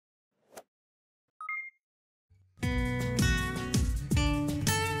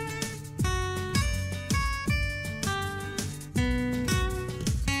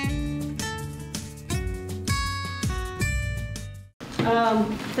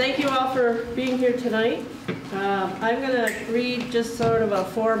Thank you all for being here tonight. I'm going to read just sort of a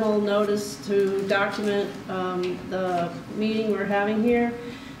formal notice to document the meeting we're having here.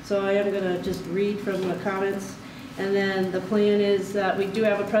 So I am going to just read from the comments. And then the plan is that we do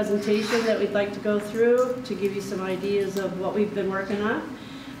have a presentation that we'd like to go through to give you some ideas of what we've been working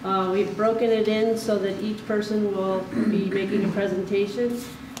on. We've broken it in so that each person will be making a presentation.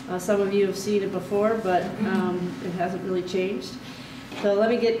 Some of you have seen it before, but it hasn't really changed. So let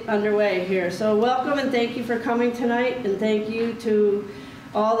me get underway here. So welcome and thank you for coming tonight, and thank you to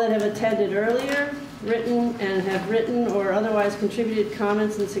all that have attended earlier, have written or otherwise contributed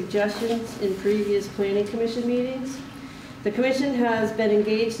comments and suggestions in previous Planning Commission meetings. The Commission has been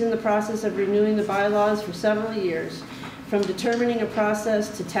engaged in the process of renewing the bylaws for several years, from determining a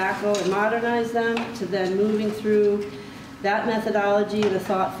process to tackle and modernize them, to then moving through that methodology in a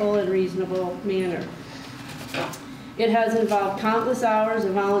thoughtful and reasonable manner. It has involved countless hours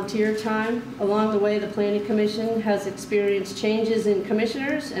of volunteer time. Along the way, the Planning Commission has experienced changes in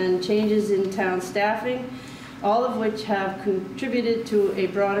commissioners and changes in town staffing, all of which have contributed to a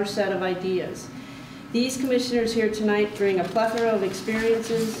broader set of ideas. These commissioners here tonight bring a plethora of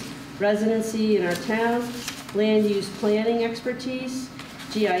experiences, residency in our town, land use planning expertise,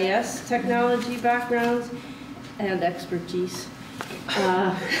 GIS technology backgrounds, and expertise.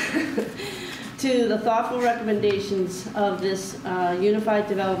 To the thoughtful recommendations of this Unified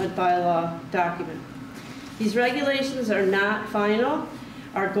Development Bylaw document. These regulations are not final.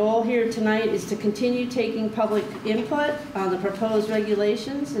 Our goal here tonight is to continue taking public input on the proposed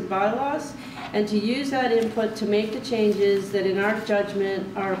regulations and bylaws, and to use that input to make the changes that in our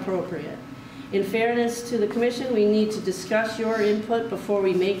judgment are appropriate. In fairness to the Commission, we need to discuss your input before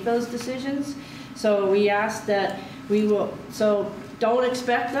we make those decisions. So we ask that we will, don't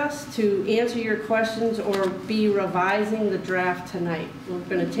expect us to answer your questions or be revising the draft tonight. We're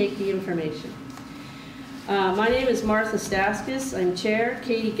going to take the information. My name is Martha Staskis. I'm chair.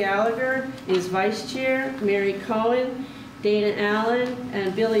 Katie Gallagher is vice chair. Mary Cohen, Dana Allen,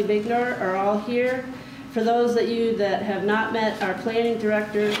 and Billy Bignar are all here. For those of you that have not met our planning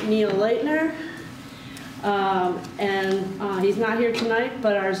director, Neil Leitner, he's not here tonight,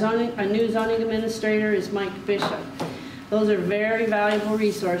 but our new zoning administrator is Mike Bishop. Those are very valuable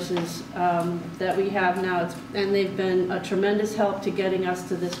resources that we have now, and they've been a tremendous help to getting us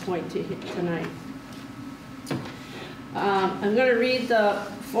to this point tonight. I'm going to read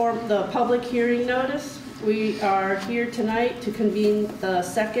the public hearing notice. We are here tonight to convene the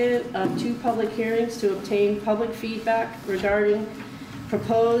second of two public hearings to obtain public feedback regarding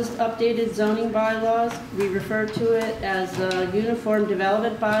proposed updated zoning bylaws. We refer to it as the Uniform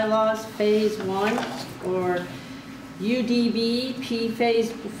Development Bylaws Phase 1, or UDB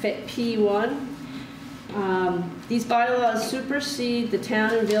Phase P1. These bylaws supersede the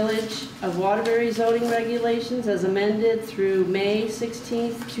Town and Village of Waterbury zoning regulations as amended through May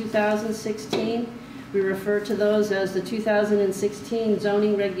 16th, 2016. We refer to those as the 2016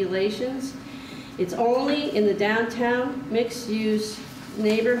 zoning regulations. It's only in the downtown mixed-use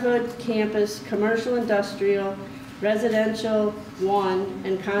neighborhood, campus, commercial, industrial, residential 1,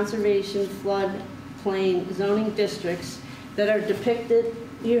 and conservation floodplain zoning districts that are depicted,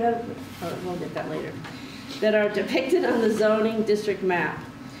 we'll get that later, that are depicted on the zoning district map.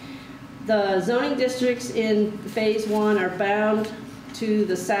 The zoning districts in Phase 1 are bound to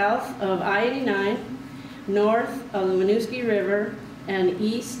the south of I-89, north of the Municipal River, and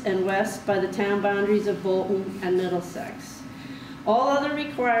east and west by the town boundaries of Bolton and Middlesex. All other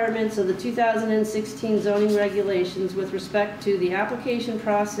requirements of the 2016 zoning regulations with respect to the application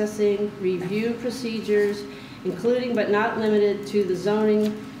processing, review procedures, including but not limited to the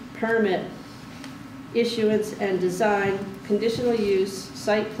zoning permit issuance and design, conditional use,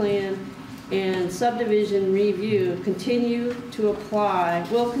 site plan, and subdivision review will continue to apply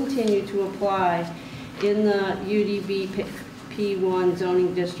in the UDB P1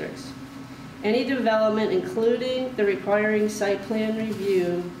 zoning districts. Any development, including the requiring site plan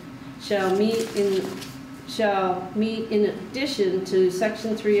review, shall meet in addition to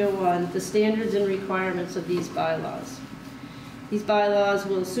Section 301 the standards and requirements of these bylaws. These bylaws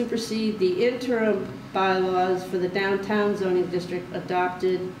will supersede the interim bylaws for the downtown zoning district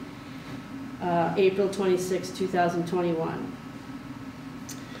adopted April 26, 2021.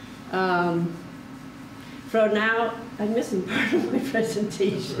 For now, I'm missing part of my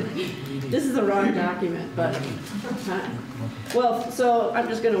presentation. This is the wrong document, but, well, so I'm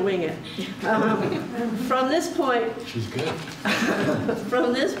just going to wing it. From this point, she's good.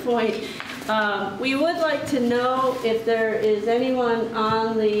 From this point, we would like to know if there is anyone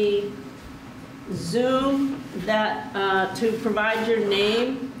on the Zoom that to provide your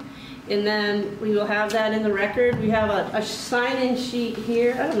name, and then we will have that in the record. We have a sign-in sheet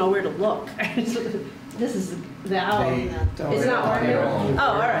here. I don't know where to look. This is the owl. It's not working. Oh,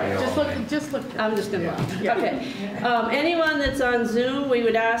 all right. Just look. I'm just gonna look. Okay. Anyone that's on Zoom, we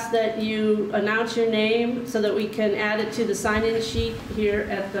would ask that you announce your name so that we can add it to the sign-in sheet here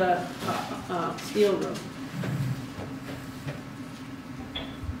at the steel room.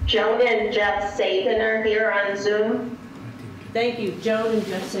 Joan and Jeff Saban are here on Zoom. Thank you, Joan and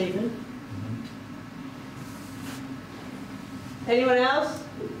Jeff Saban. Anyone else?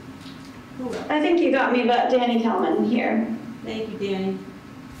 Who else? I think you got me, but Danny Kelman here. Thank you, Danny.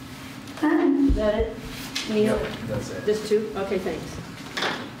 Hi. Is that it? Neil? Yep, that's it. Just two? Okay, thanks.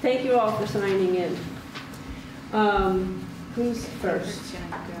 Thank you all for signing in. Who's first?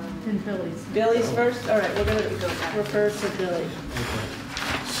 And Billy's. Billy's first? All right, we're going to refer to Billy.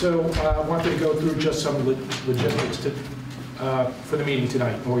 So I wanted to go through just some logistics for the meeting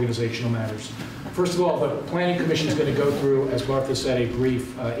tonight, organizational matters. First of all, the Planning Commission is going to go through, as Martha said, a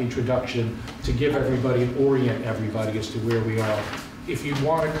brief introduction to give everybody and orient everybody as to where we are. If you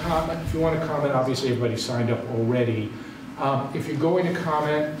want to comment, obviously everybody signed up already. If you're going to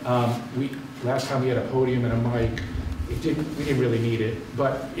comment, last time we had a podium and a mic. We didn't really need it,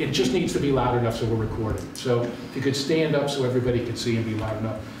 but it just needs to be loud enough so we're recording. So if you could stand up so everybody could see and be loud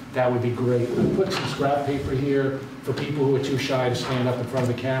enough, that would be great. We'll put some scrap paper here for people who are too shy to stand up in front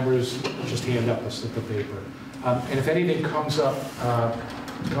of the cameras. Just hand up a slip of paper. And if anything comes to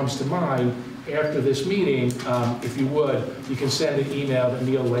mind after this meeting, if you would, you can send an email to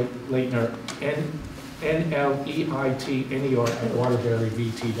Neil Leitner, NLEITNER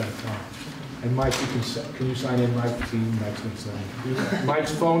 @waterburyvt.com. And Mike, can you sign in, Mike? Mike's going to sign in.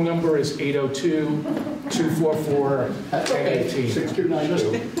 Mike's phone number is 802-244-1018.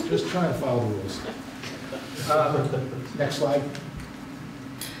 6292. Just try and follow the rules. Next slide.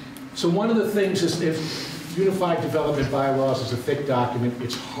 So one of the things is if Unified Development Bylaws is a thick document,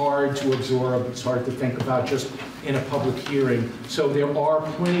 it's hard to absorb, it's hard to think about just in a public hearing. So there are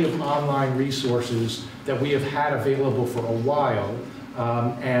plenty of online resources that we have had available for a while.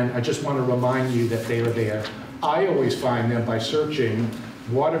 And I just want to remind you that they are there. I always find them by searching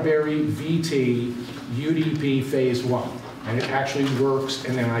Waterbury VT UDP Phase 1. And it actually works,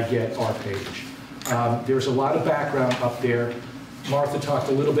 and then I get our page. There's a lot of background up there. Martha talked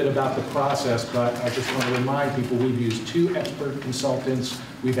a little bit about the process, but I just want to remind people we've used 2 expert consultants.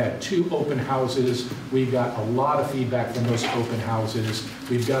 We've had 2 open houses. We've got a lot of feedback from those open houses.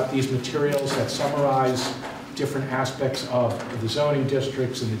 We've got these materials that summarize different aspects of the zoning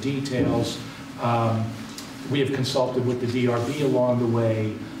districts and the details. We have consulted with the DRB along the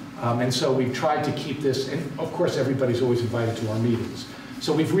way. And so we've tried to keep this, and of course everybody's always invited to our meetings.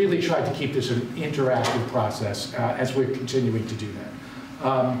 So we've really tried to keep this an interactive process as we're continuing to do that.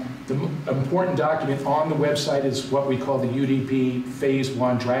 The important document on the website is what we call the UDP Phase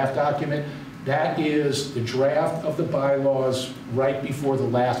 1 draft document. That is the draft of the bylaws right before the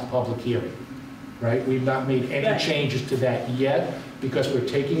last public hearing. Right? We've not made any changes to that yet because we're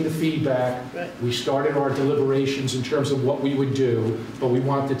taking the feedback. Right. We started our deliberations in terms of what we would do, but we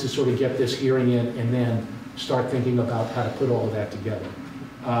wanted to sort of get this hearing in and then start thinking about how to put all of that together.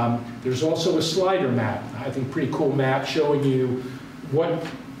 There's also a slider map, I think pretty cool map showing you what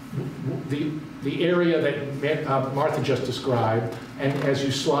the area that Martha just described, and as you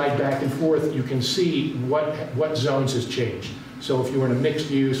slide back and forth, you can see what zones has changed. So if you were in a mixed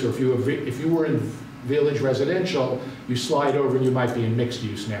use, or if you were in village residential, you slide over and you might be in mixed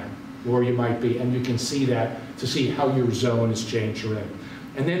use now, or you might be, and you can see that to see how your zone has changed already.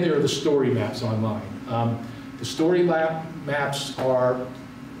 And then there are the story maps online. The story maps are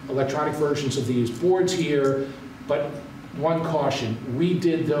electronic versions of these boards here, but one caution, we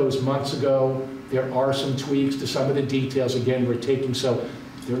did those months ago. There are some tweaks to some of the details. Again, we're taking, so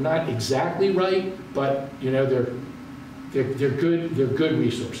they're not exactly right, but you know, they're good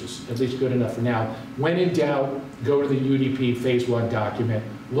resources, at least good enough for now. When in doubt, go to the UDP Phase 1 document,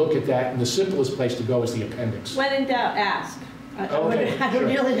 look at that, and the simplest place to go is the appendix. When in doubt, ask. I Sure.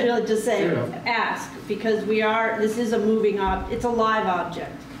 really just say ask, because this is a moving it's a live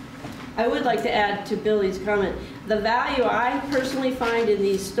object. I would like to add to Billy's comment, the value I personally find in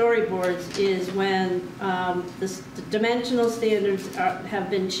these storyboards is when the dimensional standards have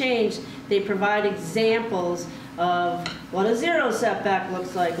been changed, they provide examples of what a 0 setback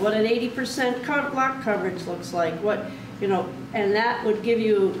looks like, what an 80% lot coverage looks like, and that would give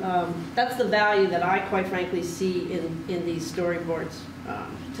you, that's the value that I quite frankly see in these storyboards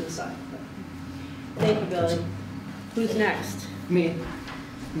to the side. Thank you, Billy. Who's next? Me.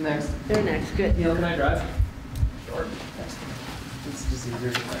 Next. They're next, good. Neil, can I drive? Sure. It's just easier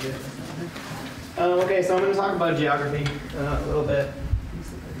if I do it. Okay, so I'm going to talk about geography a little bit.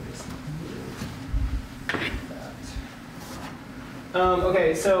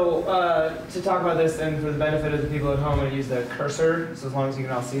 Okay, so to talk about this, and for the benefit of the people at home, I'm going to use the cursor, so as long as you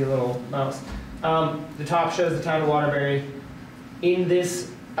can all see a little mouse. The top shows the town of Waterbury. In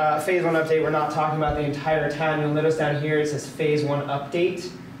this Phase 1 update, we're not talking about the entire town. You'll notice down here it says Phase 1 update,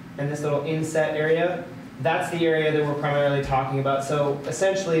 and this little inset area. That's the area that we're primarily talking about. So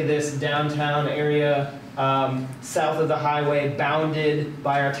essentially this downtown area south of the highway, bounded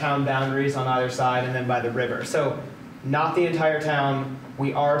by our town boundaries on either side, and then by the river. So not the entire town.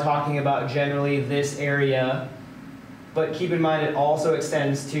 We are talking about generally this area, but keep in mind it also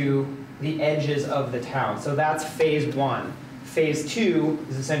extends to the edges of the town. So that's Phase 1. Phase 2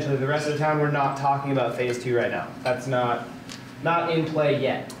 is essentially the rest of the town. We're not talking about Phase 2 right now. That's not in play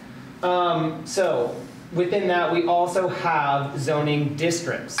yet. So within that, we also have zoning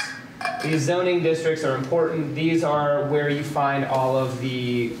districts. These zoning districts are important. These are where you find all of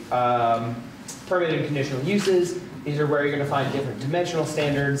the permitted and conditional uses. These are where you're going to find different dimensional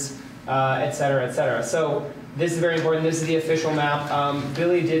standards, et cetera, et cetera. So this is very important. This is the official map.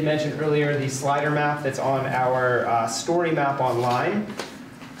 Billy did mention earlier the slider map that's on our story map online.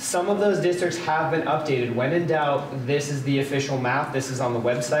 Some of those districts have been updated. When in doubt, this is the official map. This is on the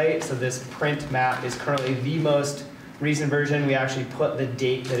website. So this print map is currently the most recent version. We actually put the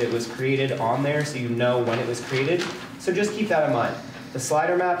date that it was created on there so you know when it was created. So just keep that in mind. The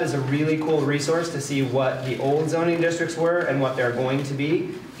slider map is a really cool resource to see what the old zoning districts were and what they're going to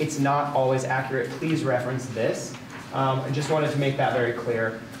be. It's not always accurate. Please reference this. I just wanted to make that very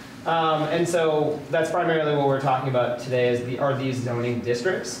clear. And so that's primarily what we're talking about today are these zoning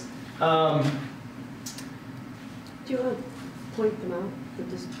districts. Do you want to point them out?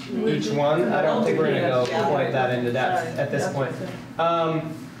 Each one? I don't think we're going to go quite that into depth at this point.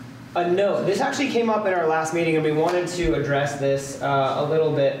 A note, this actually came up in our last meeting and we wanted to address this a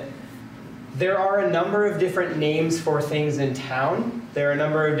little bit. There are a number of different names for things in town. There are a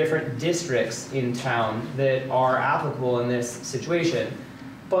number of different districts in town that are applicable in this situation.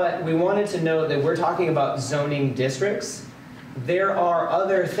 But we wanted to note that we're talking about zoning districts. There are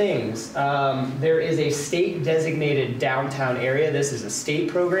other things. There is a state designated downtown area. This is a state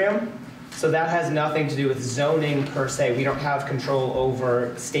program. So that has nothing to do with zoning per se. We don't have control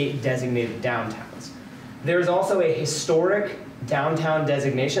over state designated downtowns. There's also a historic downtown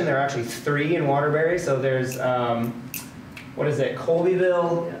designation. There are actually 3 in Waterbury. So there's, what is it,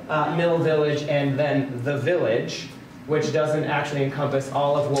 Colbyville, Mill Village, and then the Village, which doesn't actually encompass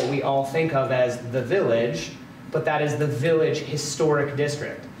all of what we all think of as the Village, but that is the Village Historic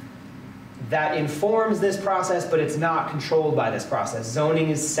District. That informs this process, but it's not controlled by this process. Zoning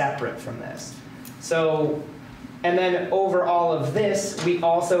is separate from this. So, and then over all of this, we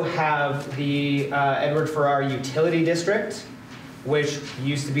also have the Edward Farrar Utility District, which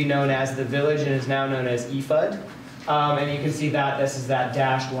used to be known as the Village and is now known as EFUD. And you can see that this is that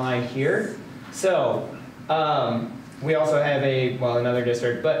dashed line here. So, we also have another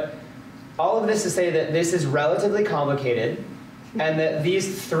district, but all of this to say that this is relatively complicated and that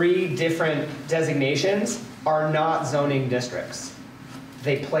these 3 different designations are not zoning districts.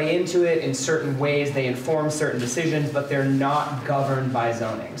 They play into it in certain ways, they inform certain decisions, but they're not governed by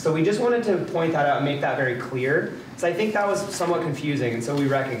zoning. So we just wanted to point that out and make that very clear, because I think that was somewhat confusing, and so we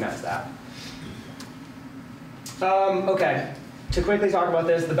recognize that. Okay, to quickly talk about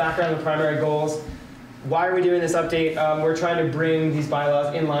this, the background and primary goals. Why are we doing this update? We're trying to bring these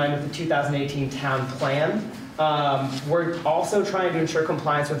bylaws in line with the 2018 town plan. We're also trying to ensure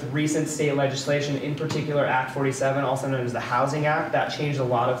compliance with recent state legislation, in particular Act 47, also known as the Housing Act. That changed a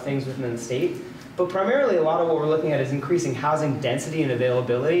lot of things within the state. But primarily, a lot of what we're looking at is increasing housing density and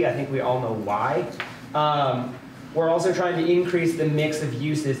availability. I think we all know why. We're also trying to increase the mix of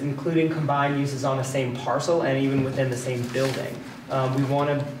uses, including combined uses on the same parcel and even within the same building. We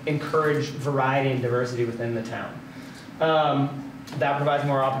want to encourage variety and diversity within the town. That provides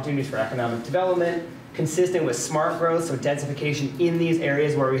more opportunities for economic development, consistent with smart growth, so densification in these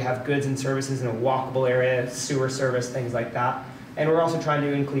areas where we have goods and services in a walkable area, sewer service, things like that. And we're also trying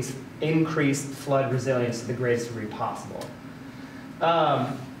to increase flood resilience to the greatest degree possible.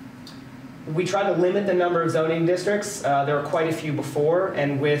 We try to limit the number of zoning districts. There were quite a few before,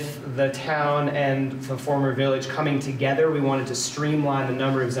 and with the town and the former village coming together, we wanted to streamline the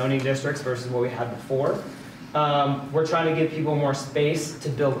number of zoning districts versus what we had before. We're trying to give people more space to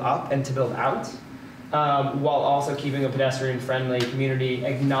build up and to build out, while also keeping a pedestrian-friendly community,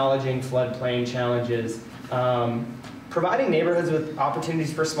 acknowledging floodplain challenges, providing neighborhoods with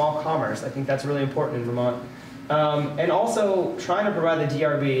opportunities for small commerce. I think that's really important in Vermont. And also trying to provide the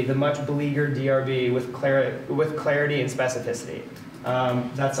DRB, the much beleaguered DRB, with clarity and specificity.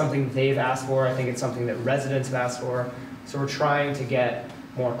 That's something they've asked for. I think it's something that residents have asked for. So we're trying to get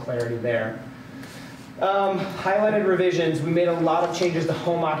more clarity there. Highlighted revisions. We made a lot of changes to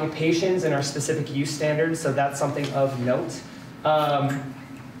home occupations and our specific use standards, so that's something of note.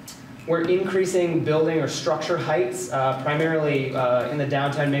 We're increasing building or structure heights, primarily in the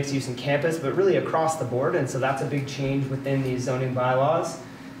downtown mixed use and campus, but really across the board, and so that's a big change within these zoning bylaws.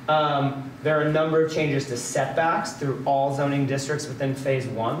 There are a number of changes to setbacks through all zoning districts within phase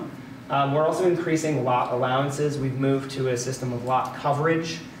 1. We're also increasing lot allowances. We've moved to a system of lot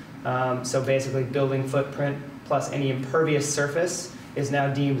coverage. So basically building footprint plus any impervious surface is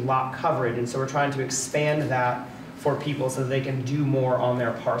now deemed lot coverage, and so we're trying to expand that for people so that they can do more on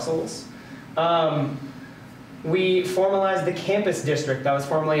their parcels. We formalized the campus district. That was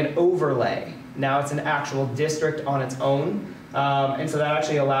formerly an overlay. Now it's an actual district on its own. And so that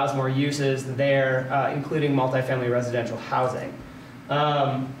actually allows more uses there, including multifamily residential housing.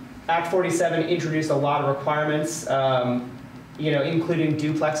 Act 47 introduced a lot of requirements, including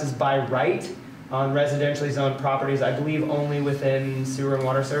duplexes by right on residentially zoned properties, I believe only within sewer and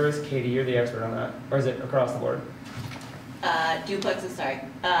water service. Katie, you're the expert on that. Or is it across the board? Duplexes, sorry.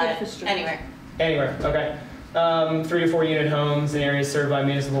 Anywhere. Anywhere, okay. 3 to 4 unit homes in areas served by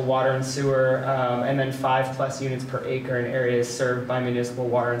municipal water and sewer, and then 5+ units per acre in areas served by municipal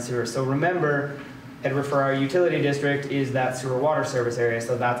water and sewer. So remember, for our utility district is that sewer water service area,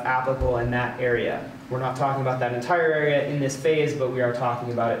 so that's applicable in that area. We're not talking about that entire area in this phase, but we are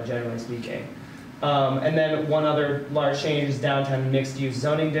talking about it generally speaking. And then one other large change is downtown mixed-use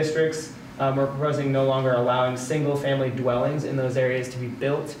zoning districts. We're proposing no longer allowing single-family dwellings in those areas to be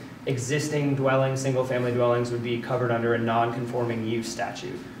built. Existing dwellings, single-family dwellings, would be covered under a non-conforming use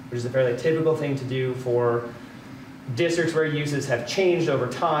statute, which is a fairly typical thing to do for districts where uses have changed over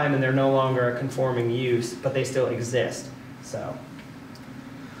time and they're no longer a conforming use, but they still exist. So,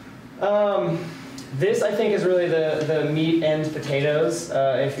 this I think is really the meat and potatoes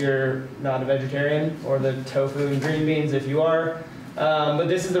if you're not a vegetarian, or the tofu and green beans if you are. But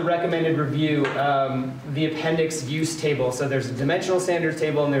this is the recommended review, the appendix use table. So there's a dimensional standards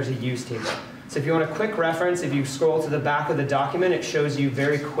table and there's a use table. So if you want a quick reference, if you scroll to the back of the document, it shows you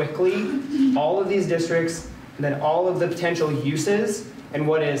very quickly all of these districts and then all of the potential uses and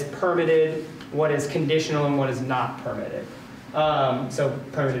what is permitted, what is conditional, and what is not permitted. So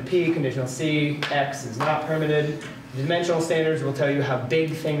permitted P, conditional C, X is not permitted. The dimensional standards will tell you how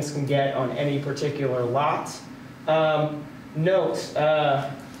big things can get on any particular lot. Note, so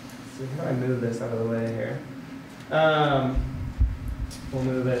how do I move this out of the way here? We'll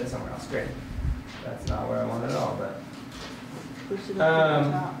move it somewhere else. Great. That's not where I want it at all, but.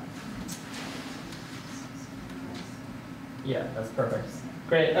 Yeah, that's perfect.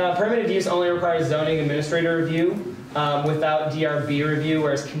 Great. Permitted use only requires zoning administrator review without DRB review,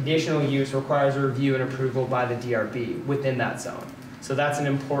 whereas conditional use requires a review and approval by the DRB within that zone. So that's an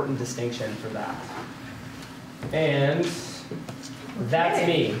important distinction for that. And that's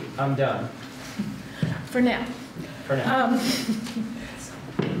me. I'm done. For now. For now.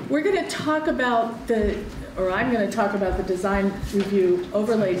 We're going to talk about I'm going to talk about the design review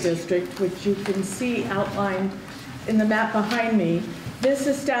overlay district, which you can see outlined in the map behind me. This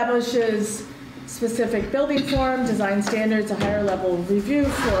establishes specific building form, design standards, a higher level of review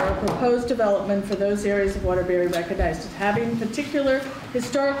for a proposed development for those areas of Waterbury recognized as having particular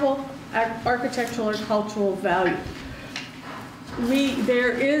historical, architectural, or cultural value.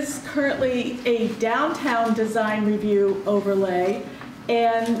 There is currently a downtown design review overlay,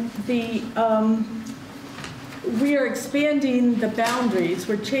 and we are expanding the boundaries.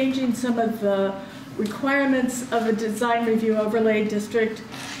 We're changing some of the requirements of a design review overlay district,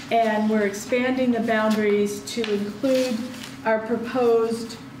 and we're expanding the boundaries to include our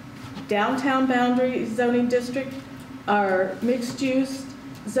proposed downtown boundary zoning district, our mixed-use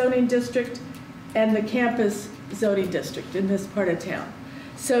zoning district, and the campus zoning district in this part of town.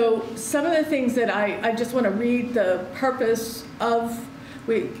 So some of the things that I just want to read the purpose of,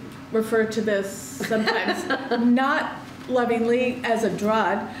 we refer to this sometimes not lovingly as a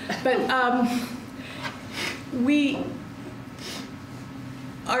DROD, but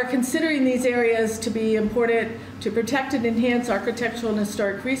are considering these areas to be important to protect and enhance architectural and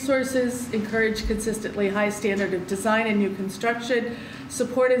historic resources, encourage consistently high standard of design and new construction,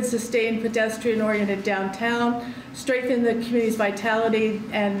 support and sustain pedestrian-oriented downtown, strengthen the community's vitality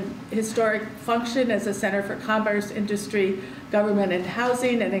and historic function as a center for commerce, industry, government, and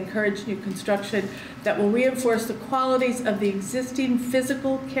housing, and encourage new construction that will reinforce the qualities of the existing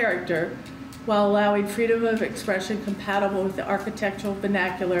physical character while allowing freedom of expression compatible with the architectural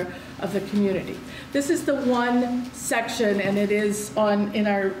vernacular of the community. This is the one section, and it is in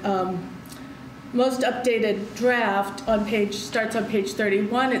our most updated draft on starts on page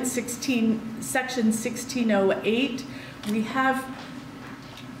 31. It's section 1608. We have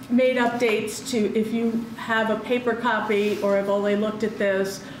made updates to, if you have a paper copy or have only looked at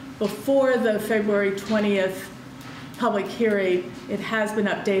this before the February 20th public hearing, it has been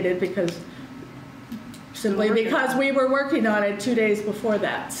updated because we were working on it 2 days before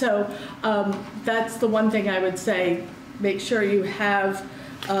that. So that's the one thing I would say. Make sure you have,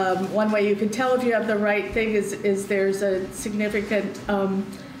 one way you can tell if you have the right thing is there's a significant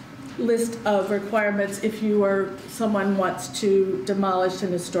list of requirements if someone wants to demolish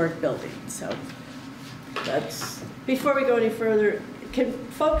an historic building. So that's. Before we go any further, can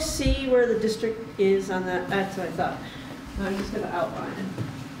folks see where the district is on that? That's what I thought. I'm just going to outline it.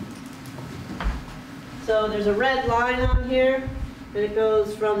 So there's a red line on here, and it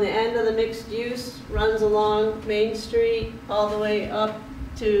goes from the end of the mixed use, runs along Main Street, all the way up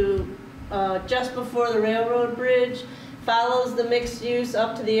to just before the railroad bridge, follows the mixed use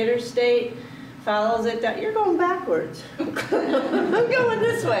up to the interstate, follows it down. You're going backwards. I'm going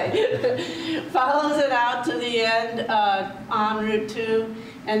this way. Follows it out to the end on Route 2,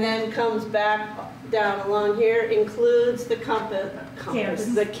 and then comes back down along here, includes the campus.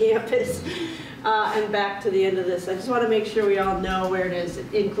 And back to the end of this. I just want to make sure we all know where it is.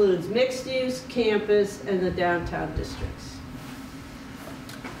 It includes mixed use, campus, and the downtown districts.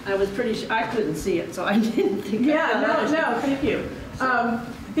 I was pretty sure, I couldn't see it, so I didn't think. No, thank you.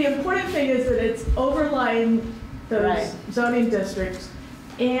 The important thing is that it's overlying those zoning districts,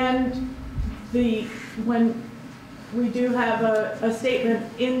 and when we do have a statement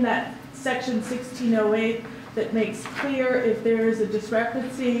in that section 1608 that makes clear if there is a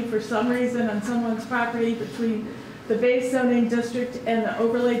discrepancy for some reason on someone's property between the base zoning district and the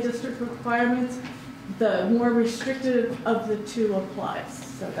overlay district requirements, the more restrictive of the two applies.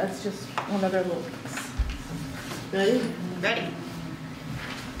 So that's just one other little piece. Ready? Ready.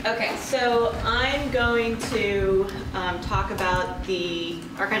 Okay, so I'm going to talk about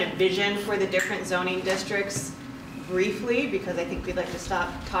our kind of vision for the different zoning districts briefly, because I think we'd like to stop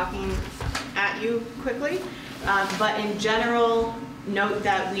talking at you quickly. But in general, note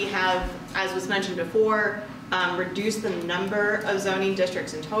that we have, as was mentioned before, reduced the number of zoning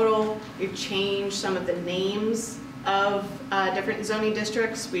districts in total. We've changed some of the names of different zoning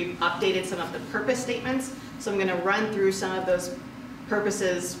districts. We've updated some of the purpose statements. So I'm going to run through some of those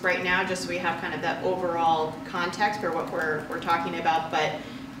purposes right now, just so we have kind of that overall context for what we're talking about. But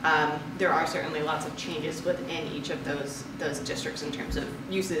there are certainly lots of changes within each of those districts in terms of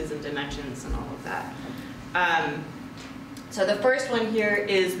uses and dimensions and all of that. So the first one here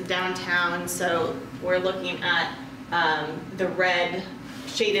is the downtown. So we're looking at the red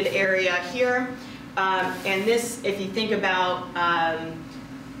shaded area here. And this, if you think about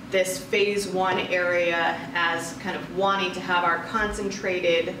this phase 1 area as kind of wanting to have our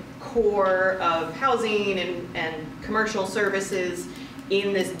concentrated core of housing and commercial services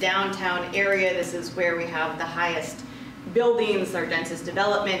in this downtown area. This is where we have the highest buildings, our densest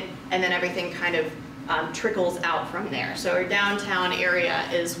development, and then everything kind of trickles out from there. So our downtown area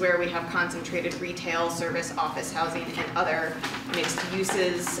is where we have concentrated retail, service, office housing, and other mixed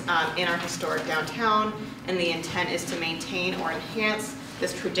uses in our historic downtown. And the intent is to maintain or enhance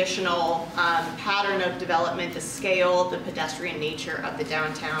this traditional pattern of development, the scale, the pedestrian nature of the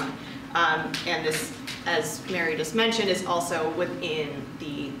downtown. And this, as Mary just mentioned, is also within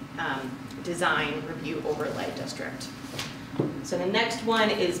the design review overlay district. So the next one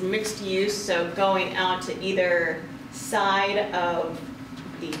is mixed use, so going out to either side of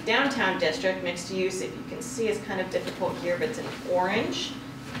the downtown district. Mixed use, if you can see, is kind of difficult here, but it's in orange.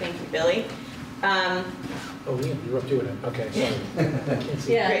 Thank you, Billy. Oh, Liam, you're up doing it. Okay, sorry.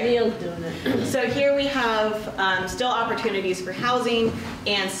 Yeah, Neil's doing it. So here we have still opportunities for housing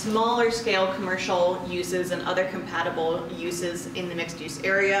and smaller scale commercial uses and other compatible uses in the mixed use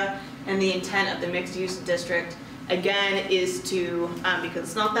area. And the intent of the mixed use district, again, is to, because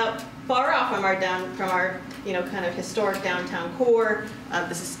it's not that far off from our kind of historic downtown core.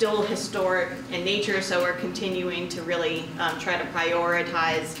 This is still historic in nature, so we're continuing to really try to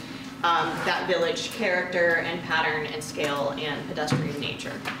prioritize that village character and pattern and scale and pedestrian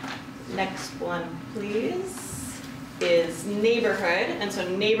nature. Next one, please, is neighborhood. And so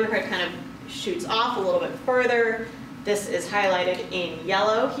neighborhood kind of shoots off a little bit further. This is highlighted in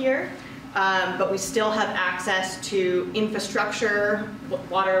yellow here, but we still have access to infrastructure,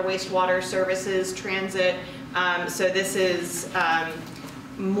 water, wastewater services, transit. So this is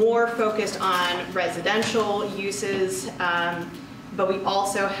more focused on residential uses, but we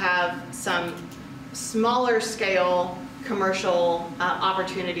also have some smaller scale commercial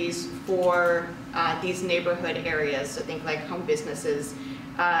opportunities for these neighborhood areas. So think like home businesses,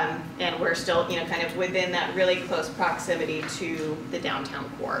 and we're still, kind of within that really close proximity to the downtown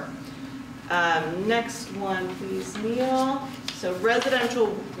core. Next one, please, Neil. So residential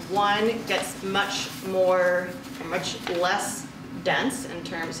 1 gets much less dense in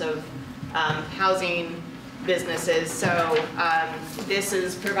terms of housing businesses. So this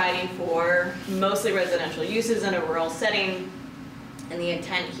is providing for mostly residential uses in a rural setting. And the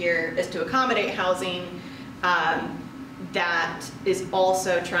intent here is to accommodate housing that is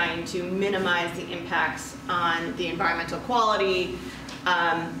also trying to minimize the impacts on the environmental quality.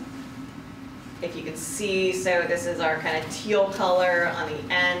 If you can see, so this is our kind of teal color on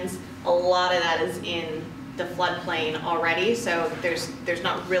the ends. A lot of that is in the floodplain already, so there's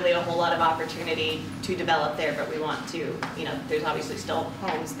not really a whole lot of opportunity to develop there, but we want to, there's obviously still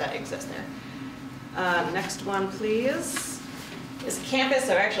homes that exist there. Next one, please, is campus.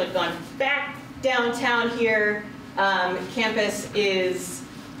 So we're actually going back downtown here. Campus is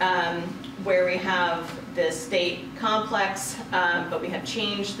where we have the state complex, but we have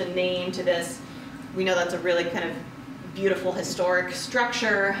changed the name to this. We know that's a really kind of beautiful historic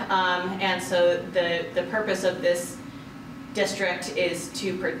structure, and so the purpose of this district is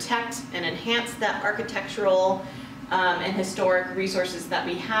to protect and enhance that architectural and historic resources that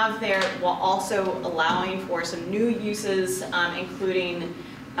we have there, while also allowing for some new uses, including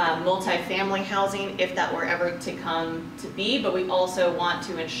multifamily housing, if that were ever to come to be. But we also want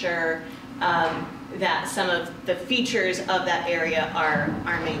to ensure that some of the features of that area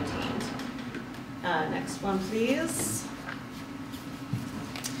are maintained. Next one, please.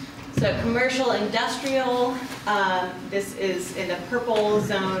 So commercial industrial, this is in the purple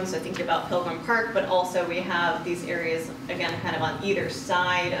zone, so think about Pilgrim Park, but also we have these areas, again, kind of on either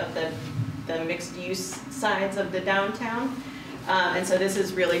side of the mixed use sides of the downtown. And so this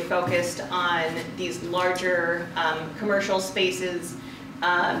is really focused on these larger commercial spaces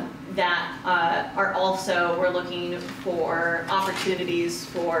that are also, we're looking for opportunities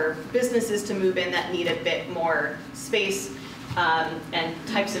for businesses to move in that need a bit more space, and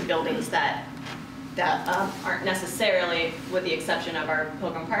types of buildings that aren't necessarily, with the exception of our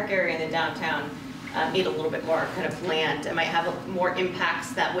Pilgrim Park area in the downtown, need a little bit more kind of land and might have more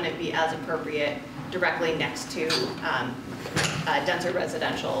impacts that wouldn't be as appropriate directly next to denser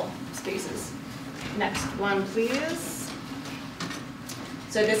residential spaces. Next one, please.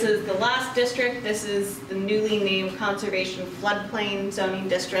 So this is the last district. This is the newly named Conservation Floodplain Zoning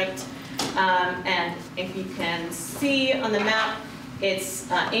District. And if you can see on the map,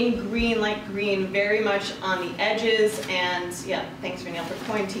 it's in green, light green, very much on the edges. And yeah, thanks Neil for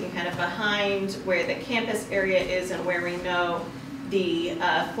pointing kind of behind where the campus area is and where we know the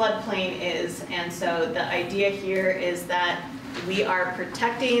floodplain is. And so the idea here is that we are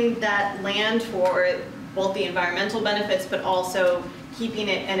protecting that land for both the environmental benefits, but also keeping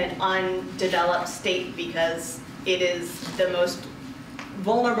it in an undeveloped state, because it is the most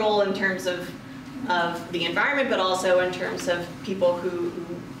vulnerable in terms of the environment, but also in terms of people who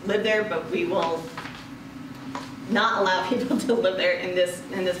live there. But we will not allow people to live there in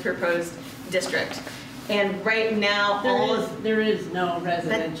this proposed district. And right now, there is no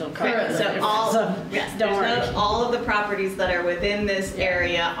residential. Correct. So all of the properties that are within this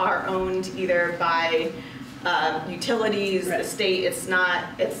area are owned either by utilities, the state. It's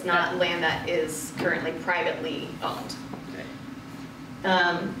not land that is currently privately owned.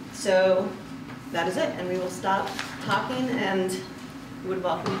 So that is it, and we will stop talking and would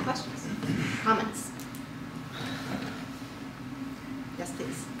welcome your questions, comments. Yes,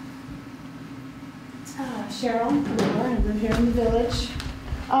 please. Cheryl, I live here in the village.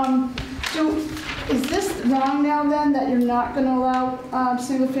 So is this wrong now then, that you're not going to allow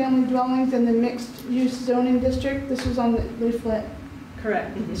single-family dwellings in the mixed-use zoning district? This was on the leaflet.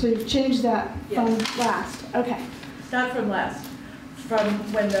 Correct. So you've changed that from last. Okay. Not from last. from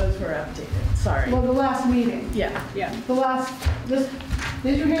when those were updated, sorry. Well, the last meeting, Yeah, Yeah. the last,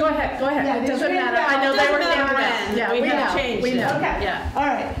 these were here. go ahead, Yeah, it these doesn't were matter, handed I out. know they were Doesn't matter handed out. when. Yeah, We we have know, changed we it. know. Okay. Yeah. All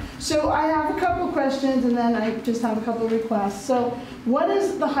right, so I have a couple of questions and then I just have a couple of requests. So what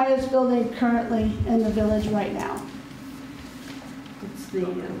is the highest building currently in the village right now? It's the,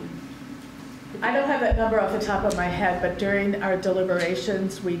 I don't have that number off the top of my head, but during our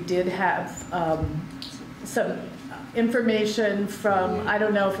deliberations, we did have some information from, I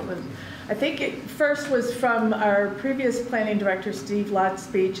don't know if it was, I think it first was from our previous planning director, Steve Lott's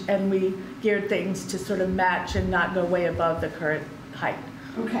speech, and we geared things to sort of match and not go way above the current height.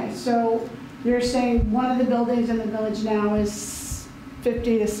 Okay, so you're saying one of the buildings in the village now is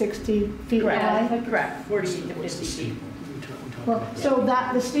 50 to 60 feet high? Correct. 40 to What's 50 the feet. steeple? Well, so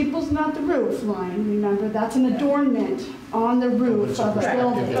that, the steeple's not the roof line, remember, that's an adornment on the roof of a Correct.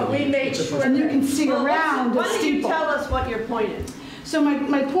 building. But we made sure And you that, can see Well, around the why don't you steeple. tell us what your point is? So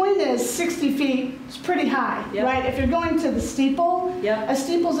my point is 60 feet is pretty high, Yep. right? If you're going to the steeple, Yep. a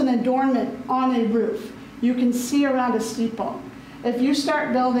steeple's an adornment on a roof. You can see around a steeple. If you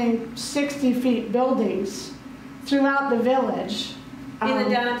start building 60 feet buildings throughout the village. In the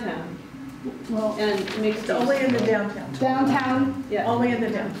um, downtown Well, and mixed it's only in the downtown. downtown, Yeah. Only in the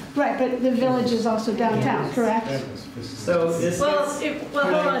downtown. right, but the village is also downtown, correct? So this Well, gets, well,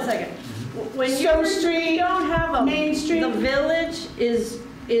 hold on a second. When Stowe you Street, don't have a. Main Street. The village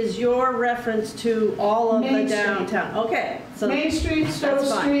is your reference to all of the Main Street. downtown. Okay, so Main Street, Stowe that's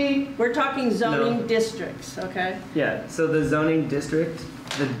fine. Street, We're talking zoning No. districts, okay? yeah, so the zoning district,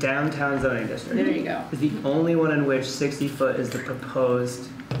 the downtown zoning There district, you go. is the only one in which 60 foot is the proposed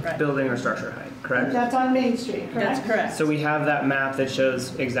Right. building or structure height, correct? that's on Main Street, That's correct? correct. So we have that map that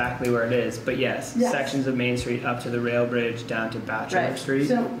shows exactly where it is, but yes, Yes. sections of Main Street up to the rail bridge, down to Bachelor Right. Street.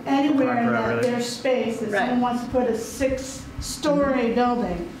 So anywhere in Correct, that really. there's space that Right. someone wants to put a 6-story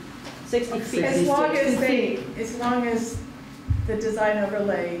building, 60 feet. As long as 60 they, feet. as long as the design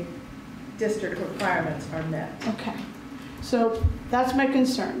overlay district requirements are met. okay. So that's my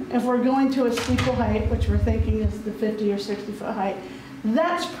concern. If we're going to a steeple height, which we're thinking is the 50 or 60 foot height,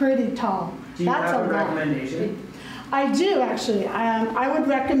 that's pretty tall. Do you That's have a lot. recommendation? I do, actually. I would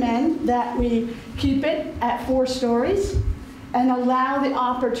recommend that we keep it at 4 stories and allow the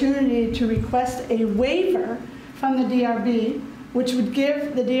opportunity to request a waiver from the DRB, which would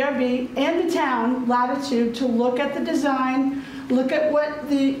give the DRB and the town latitude to look at the design, look at what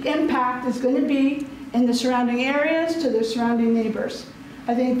the impact is going to be in the surrounding areas to the surrounding neighbors.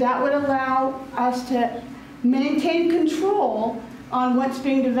 I think that would allow us to maintain control on what's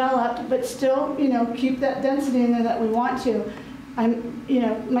being developed, but still, keep that density in there that we want to.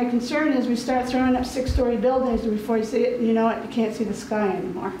 My concern is we start throwing up 6-story buildings and before you see it, you can't see the sky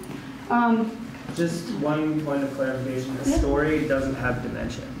anymore. Just one point of clarification, a Yeah. story doesn't have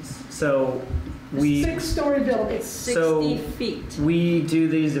dimensions. So we, 6-story buildings. 60 feet. we do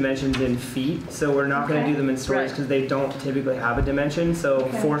these dimensions in feet, so we're not gonna Okay. do them in stories Right. because they don't typically have a dimension. So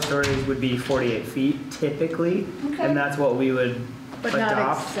Okay. 4 stories would be 48 feet typically, Okay. and that's what we would But not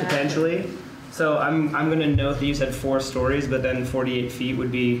adopt exactly. potentially. So I'm gonna note that you said 4 stories, but then 48 feet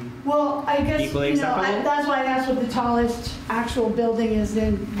would be, Well, I guess, Equally acceptable? that's why I asked what the tallest actual building is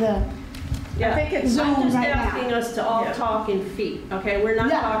in the, Yeah. I think it's zone I'm just right now. asking us to all Yeah. talk in feet, okay? We're not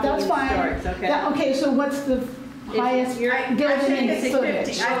Yeah, talking that's in fine. stories, okay? Okay, so what's the highest you're- I building think in it's 50.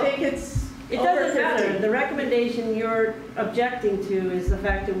 footage? I think it's It over doesn't matter. 50. The recommendation you're objecting to is the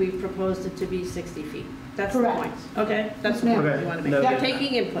fact that we've proposed it to be 60 feet. That's the Correct. point, okay? That's the Yes, point ma'am. we want to Okay, make. You're noted.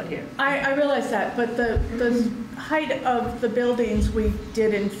 taking input here. I realize that, but the height of the buildings we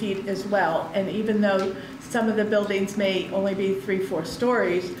did in feet as well. And even though some of the buildings may only be 3-4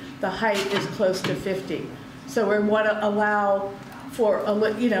 stories, the height is close to 50. So we want to allow for,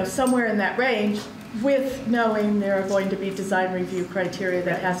 somewhere in that range with knowing there are going to be design review criteria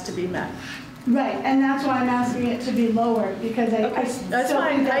that has to be met. Right, and that's why I'm asking it to be lower, because I That's still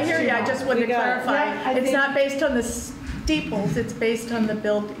fine, think I that's hear too you, I low. just wanted to We got it. clarify. Yeah, I It's think- not based on the steeples, it's based on the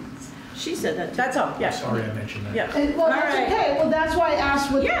buildings. She said that too. That's all, yeah. Sorry I mentioned that. Yeah. Well, that's All right. okay, well, that's why I asked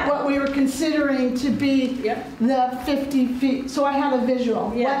Yeah. what we were considering to be Yep. the 50 feet, so I had a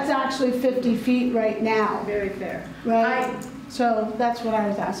visual. Yeah. What's actually 50 feet right now, Very fair. right? So that's what I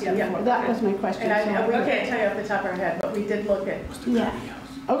was asking Yeah. for, that was my question. And we so- can't tell you off the top of our head, but we did look at. Yeah,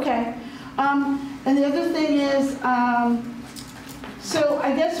 okay. And the other thing is, so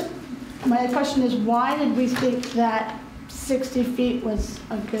I guess my question is, why did we think that 60 feet was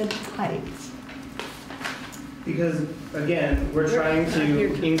a good height? because again, we're trying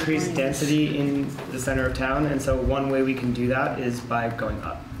to increase density in the center of town, and so one way we can do that is by going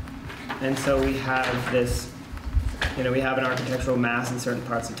up. And so we have this we have an architectural mass in certain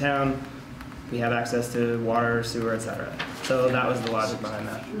parts of town. We have access to water, sewer, etc. So that was the logic behind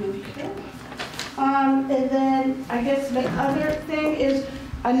that. Okay. And then I guess the other thing is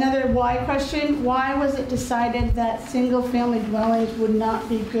another why question. Why was it decided that single-family dwellings would not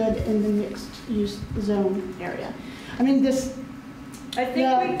be good in the mixed-use zone area? I mean, I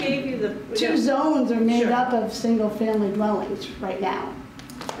think we gave you the... two zones are made Sure. up of single-family dwellings right now.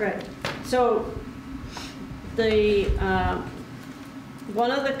 Right. So the,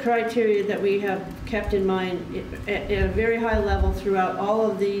 one of the criteria that we have kept in mind at a very high level throughout all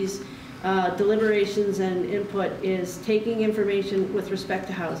of these deliberations and input is taking information with respect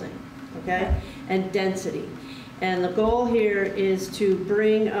to housing, okay? And density. And the goal here is to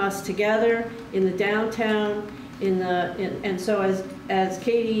bring us together in the downtown, and so as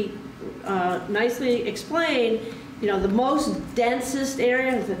Katie nicely explained, the most densest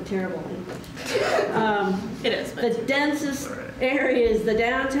area is a terrible English. It is. The densest area is the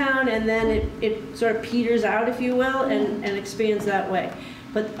downtown, and then it sort of peters out, if you will, and expands that way.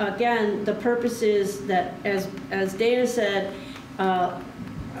 But again, the purpose is that, as Dana said,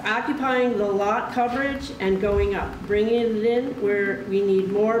 occupying the lot coverage and going up, bringing it in where we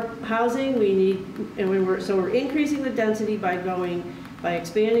need more housing. So we're increasing the density by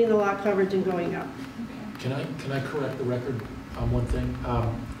expanding the lot coverage and going up. Can I correct the record on one thing?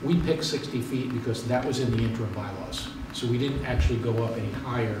 We picked 60 feet because that was in the interim bylaws. So we didn't actually go up any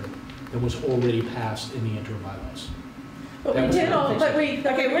higher than was already passed in the interim bylaws. But we did all, but we...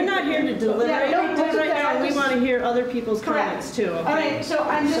 Okay, we're not here to deliberate Yeah, no, right now. We want to hear other people's comments too, okay? All right, so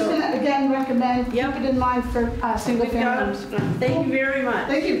I'm just going to, again, recommend, Yep. keep it in mind for single We've got families. it. Thank you very much.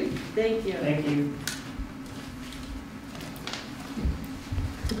 Thank you. Thank you. Thank you.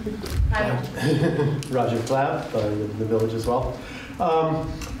 Roger Clapp, I live in the village as well.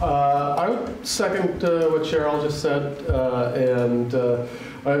 I would second what Cheryl just said, and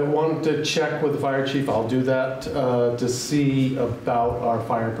I wanted to check with the fire chief. I'll do that to see about our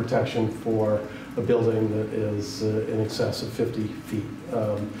fire protection for a building that is in excess of 50 feet.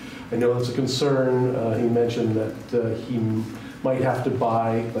 I know it's a concern. He mentioned that he might have to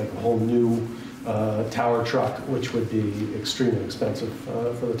buy like a whole new tower truck, which would be extremely expensive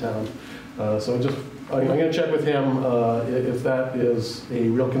for the town. So I'm going to check with him if that is a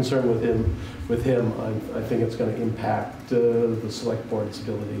real concern with him. I think it's going to impact the select board's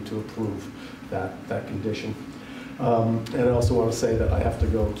ability to approve that condition. And I also want to say that I have to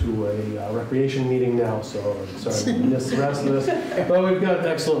go to a recreation meeting now, so I'm sorry to miss the rest of this. But we've got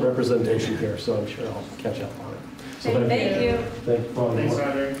excellent representation here, so I'm sure I'll catch up on it. So Thank you. Thank you. Thanks,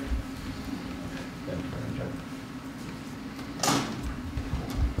 Roger.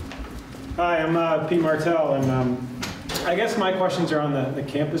 Hi, I'm Pete Martell, and I guess my questions are on the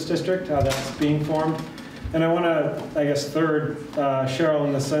campus district, how that's being formed. And I want to, I guess, third Cheryl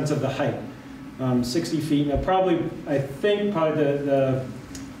in the sense of the height, 60 feet. Now, I think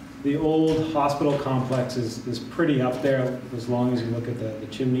the old hospital complex is pretty up there as long as you look at the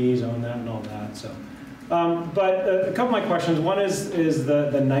chimneys on that and all that. So, but a couple of my questions. One is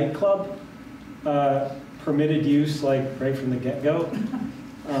the nightclub permitted use, like right from the get-go?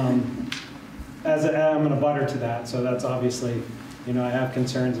 I'm an abutter to that, so that's obviously, I have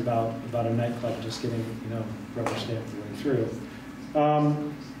concerns about a nightclub just getting, rubber stamped the way through.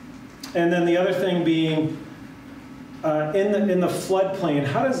 And then the other thing being, in the floodplain,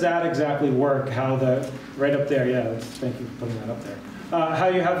 how does that exactly work? How right up there, yeah, thank you for putting that up there. How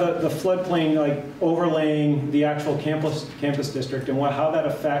you have the floodplain like overlaying the actual campus district, and how that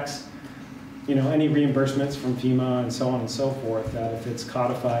affects any reimbursements from FEMA and so on and so forth, that if it's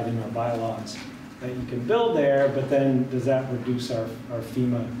codified in our bylaws that you can build there, but then does that reduce our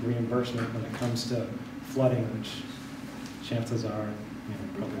FEMA reimbursement when it comes to flooding, which chances are,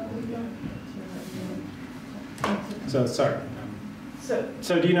 probably won't be. So, sorry.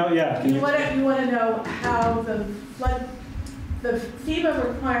 So do you know, yeah. You want to know how the FEMA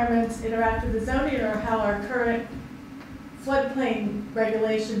requirements interact with the zoning, or how our current floodplain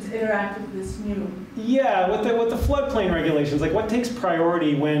regulations interact with this new? Yeah, with the floodplain regulations, like what takes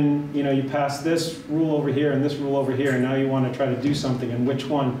priority when you pass this rule over here and this rule over here, and now you want to try to do something, and which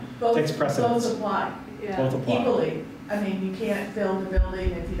one takes precedence? Both apply. Yeah. Both apply. Equally. I mean, you can't build a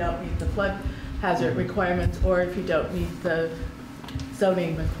building if you don't meet the flood hazard requirements, or if you don't meet the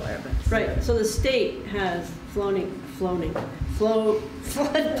zoning requirements. Right, so the state has floodplain,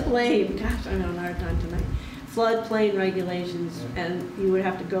 gosh, I'm having a hard time tonight. Floodplain regulations, and you would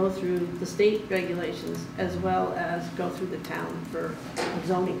have to go through the state regulations as well as go through the town for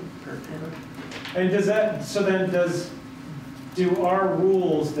zoning permit. And do our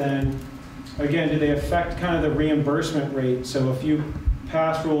rules then, again, do they affect kind of the reimbursement rate? So if you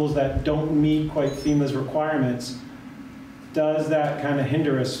pass rules that don't meet quite FEMA's requirements, does that kind of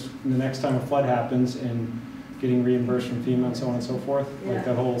hinder us the next time a flood happens in getting reimbursed from FEMA and so on and so forth? Yeah. Like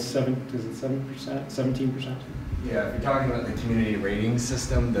that whole 17%? Yeah, if you're talking about the community rating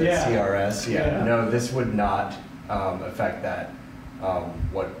system, the Yeah. CRS, Yeah. no, this would not affect that.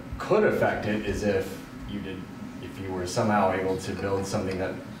 What could affect it is if you were somehow able to build something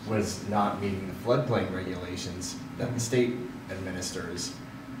that was not meeting the floodplain regulations that the state administers,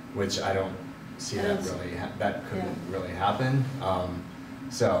 which I don't see that really, that couldn't really happen.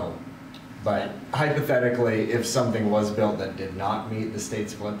 But hypothetically, if something was built that did not meet the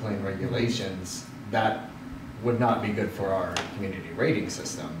state's floodplain regulations, that would not be good for our community rating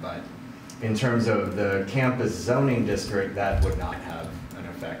system. But in terms of the campus zoning district, that would not have an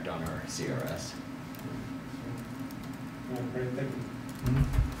effect on our CRS. Great, thank you.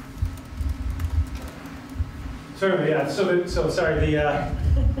 Certainly, yeah. So sorry,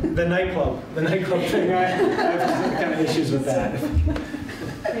 the nightclub thing. I have some kind of issues with that.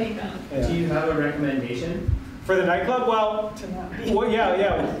 Yeah. Do you have a recommendation? For the nightclub? Well,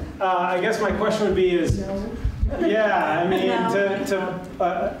 yeah. I guess my question would be is, yeah, I mean,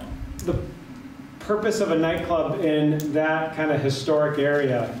 the purpose of a nightclub in that kind of historic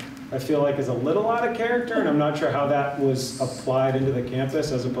area, I feel like is a little out of character, and I'm not sure how that was applied into the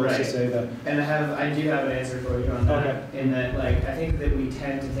campus as opposed to say the. And I do have an answer for you on that. Okay. In that, like, I think that we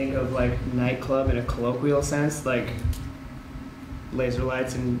tend to think of like nightclub in a colloquial sense, like laser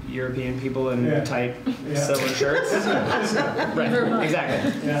lights and European people in tight silver shirts. Right.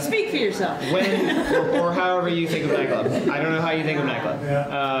 Exactly. Yeah. Speak for yourself. Or however you think of nightclub. I don't know how you think of nightclub.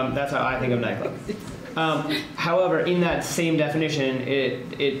 Yeah. That's how I think of nightclub. However, in that same definition,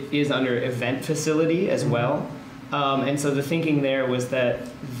 it is under event facility as well. And so the thinking there was that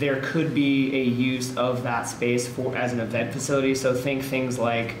there could be a use of that space as an event facility. So think things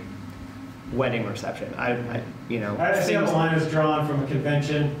like wedding reception. I see how the line is drawn from a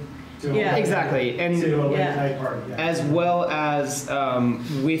convention to a exactly, and to a late night party. Yeah. as well as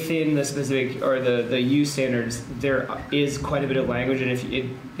within the specific or the use standards, there is quite a bit of language, and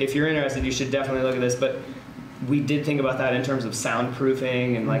if you're interested, you should definitely look at this. But we did think about that in terms of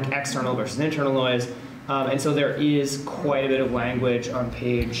soundproofing and like external versus internal noise, and so there is quite a bit of language on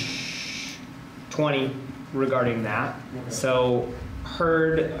page 20 regarding that. Okay. So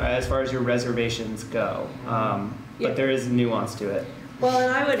heard as far as your reservations go, but there is nuance to it. Well,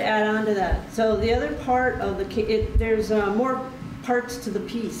 and I would add on to that. So the other part of there's more parts to the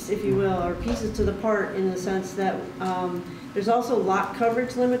piece, if you will, or pieces to the part, in the sense that there's also lot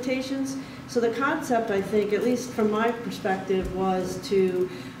coverage limitations. So the concept, I think, at least from my perspective, was to,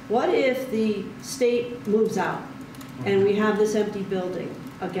 what if the state moves out and we have this empty building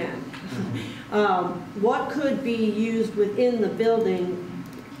again? What could be used within the building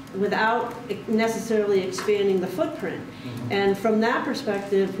without necessarily expanding the footprint? And from that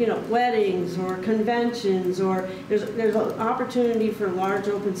perspective, weddings or conventions, or there's an opportunity for large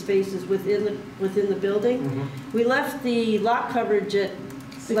open spaces within the building. We left the lot coverage at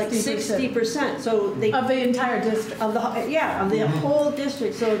like 60%. So of the entire district. Of the whole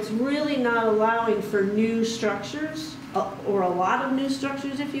district. So it's really not allowing for new structures, or a lot of new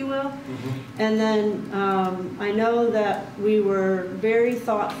structures, if you will. And then I know that we were very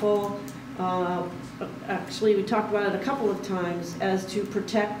thoughtful. Actually, we talked about it a couple of times as to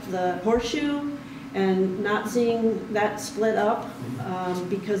protect the horseshoe and not seeing that split up,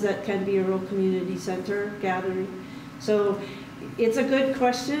 because that can be a real community center gathering. So it's a good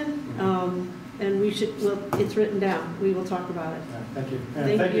question, and it's written down. We will talk about it. Thank you.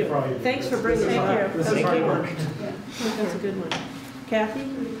 Thank you. For all you do. Thanks for bringing it up. This is hard work. That's a good one. Kathy?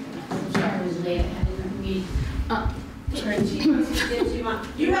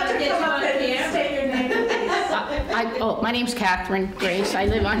 You have to come up and state your name, please. My name's Catherine Grace. I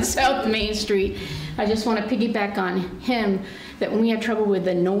live on South Main Street. I just want to piggyback on him that when we had trouble with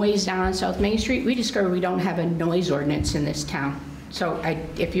the noise down on South Main Street, we discovered we don't have a noise ordinance in this town. So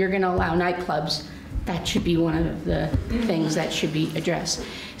if you're going to allow nightclubs, that should be one of the things that should be addressed.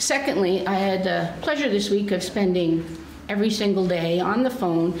 Secondly, I had the pleasure this week of spending every single day on the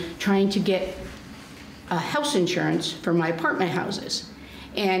phone trying to get house insurance for my apartment houses.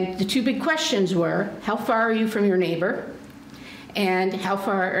 And the two big questions were, how far are you from your neighbor? And how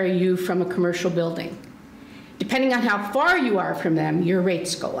far are you from a commercial building? Depending on how far you are from them, your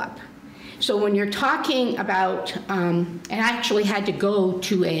rates go up. So when you're talking about, and I actually had to go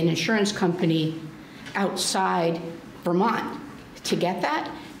to an insurance company outside Vermont to get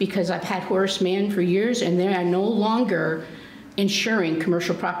that, because I've had Horace Mann for years and they are no longer insuring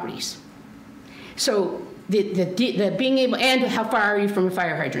commercial properties. So the being able, and how far are you from a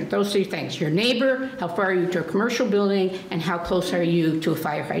fire hydrant? Those three things. Your neighbor, how far are you to a commercial building, and how close are you to a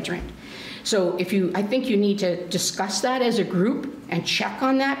fire hydrant? So I think you need to discuss that as a group and check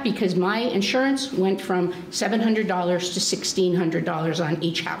on that, because my insurance went from $700 to $1,600 on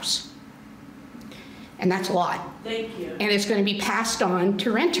each house. And that's a lot. Thank you. And it's going to be passed on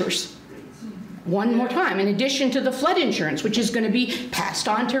to renters one more time, in addition to the flood insurance, which is going to be passed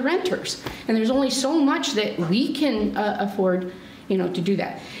on to renters. And there's only so much that we can afford, to do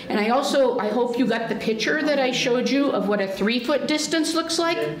that. And I hope you got the picture that I showed you of what a 3-foot distance looks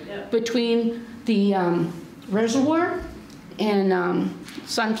like between the reservoir and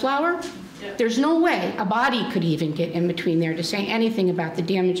Sunflower. There's no way a body could even get in between there to say anything about the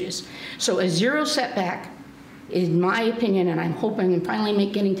damages. So a 0 setback, in my opinion, and I'm hoping I'm finally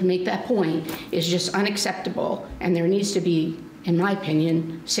getting to make that point, is just unacceptable. And there needs to be, in my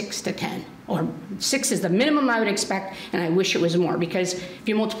opinion, 6 to 10. Or 6 is the minimum I would expect, and I wish it was more, because if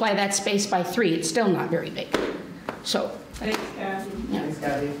you multiply that space by 3, it's still not very big. So. Thanks, Kathy. Yeah. Thanks,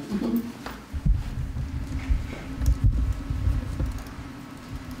 Kathy. Mm-hmm.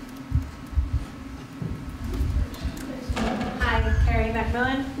 Hi, Carrie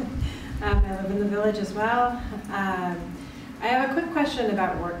McMillan. I live in the village as well. I have a quick question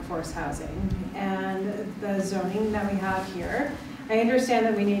about workforce housing and the zoning that we have here. I understand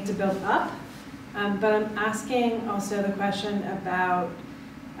that we need to build up, but I'm asking also the question about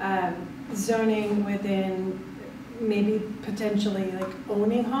zoning within maybe potentially like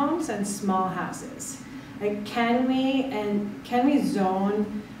owning homes and small houses. Like, can we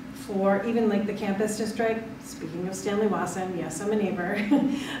zone for even like the campus district? Speaking of Stanley Wasson, yes, I'm a neighbor.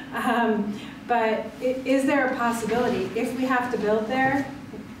 But is there a possibility, if we have to build there,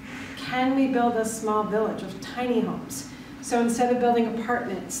 can we build a small village of tiny homes? So instead of building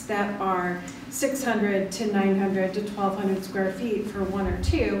apartments that are 600 to 900 to 1,200 square feet for 1 or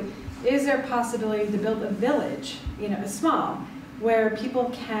 2, is there a possibility to build a village, a small, where people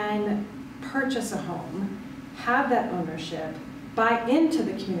can purchase a home, have that ownership, buy into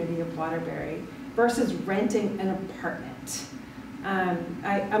the community of Waterbury, versus renting an apartment?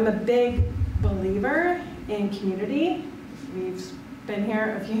 I'm a big believer in community. We've been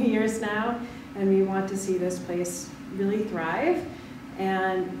here a few years now, and we want to see this place really thrive.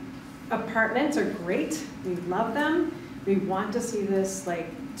 And apartments are great. We love them. We want to see this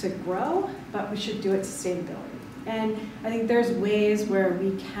to grow, but we should do it sustainability. And I think there's ways where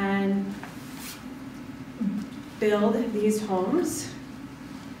we can build these homes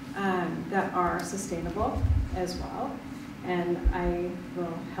that are sustainable as well, and I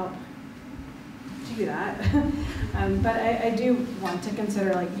will help do that. But I do want to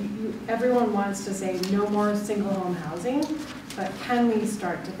consider, everyone wants to say no more single home housing, but can we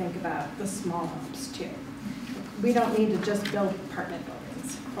start to think about the small homes too? We don't need to just build apartment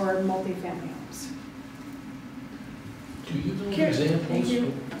buildings or multifamily homes. Do you know of Thank examples?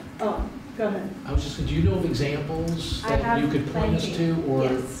 you. Oh, go ahead. I was just, do you know of examples I that have you could point us plenty. to, or?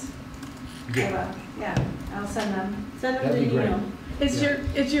 Yes. Yeah. I will. Yeah, I'll send them. Send them That'd to be great. you.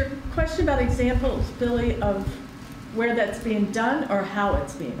 Is your question about examples, Billy, of where that's being done or how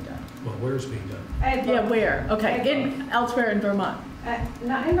it's being done? Well, where it's being done? Yeah, where? Okay, elsewhere in Vermont.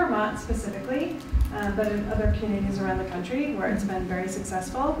 Not in Vermont specifically, but in other communities around the country where it's been very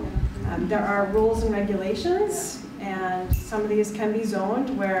successful. There are rules and regulations, and some of these can be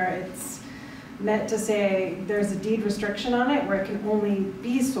zoned where it's meant to say there's a deed restriction on it where it can only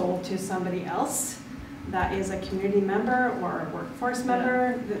be sold to somebody else that is a community member or a workforce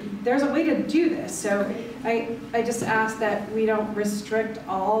member. There's a way to do this. So I just ask that we don't restrict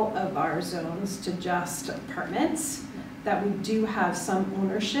all of our zones to just apartments, that we do have some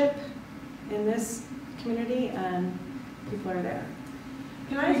ownership in this community and people are there.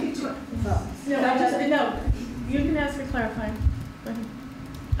 Can I ask you to? No, you can ask for clarifying. Go ahead.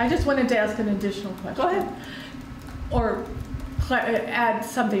 I just wanted to ask an additional question. Go ahead. Or add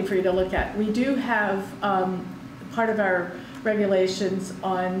something for you to look at. We do have part of our regulations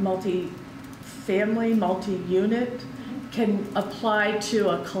on multi-family, multi-unit can apply to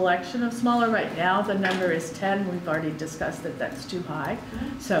a collection of smaller. Right now, the number is 10. We've already discussed that that's too high.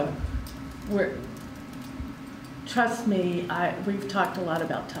 So trust me, we've talked a lot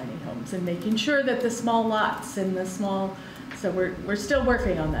about tiny homes and making sure that the small lots and the small, so we're still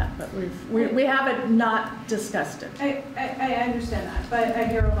working on that, but we haven't not discussed it. I understand that, but I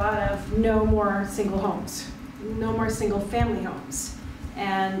hear a lot of no more single homes, no more single family homes.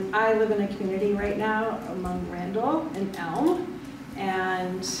 And I live in a community right now among Randall and Elm,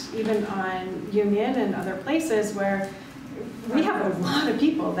 and even on Union and other places where we have a lot of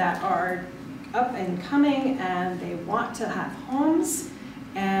people that are up and coming and they want to have homes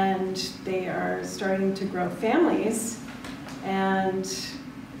and they are starting to grow families. And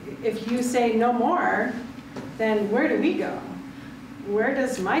if you say no more, then where do we go? Where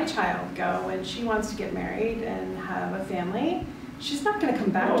does my child go when she wants to get married and have a family? She's not going to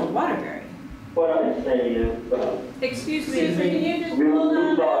come back to Waterbury. What I'm saying is, Excuse me, can you just you hold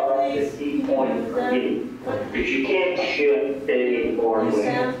on, brought up please? the key point for me. If you can't shift it anymore,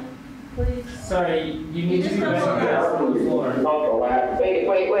 Please. Sorry, you need to be back Not on the floor. the last. Wait,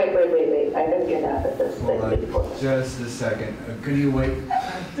 I didn't get out of this Hold on thing. just a second. Could you wait?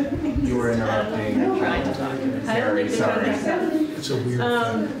 You were interrupting. I'm trying to talk. Very sorry. It's a weird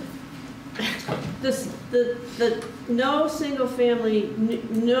thing. The no single family,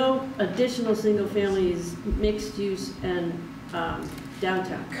 no additional single families, mixed use and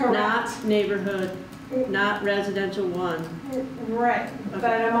downtown. Correct. Not neighborhood, not residential one. Right, but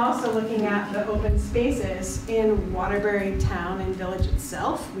I'm also looking at the open spaces in Waterbury town and village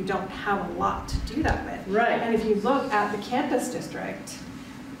itself. We don't have a lot to do that with. Right. And if you look at the campus district,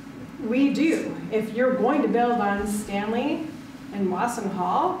 we do. If you're going to build on Stanley and Wasson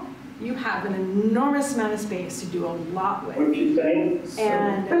Hall, you have an enormous amount of space to do a lot with. What you saying?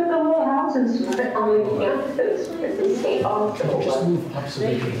 And But the whole house is on the campus, it's the same also. Just move up so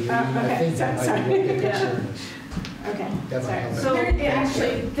they can hear you. I Okay, think that might be what the yeah. concern is. okay, That might sorry. help. So-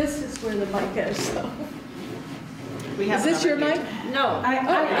 Actually, this is where the mic is, so. We have Is this your another mic? No. I'm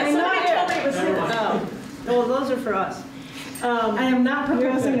somebody told me not, it was here. No. No, those are for us. I am not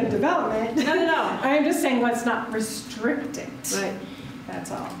proposing a development. No, no, no. I am just saying let's not restrict it. Right. That's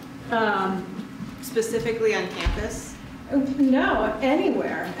all. Specifically on campus? No,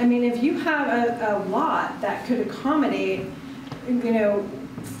 anywhere. I mean, if you have a lot that could accommodate,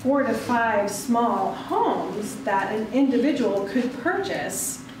 4 to 5 small homes that an individual could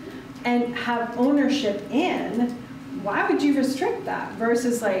purchase and have ownership in, why would you restrict that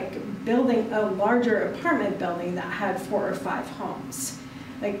versus like building a larger apartment building that had 4 or 5 homes?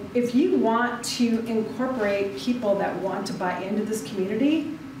 Like, if you want to incorporate people that want to buy into this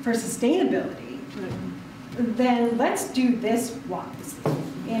community for sustainability, then let's do this wisely.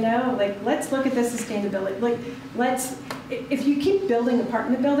 Like, let's look at this sustainability. Like, if you keep building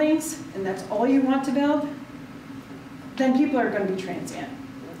apartment buildings and that's all you want to build, then people are going to be transient.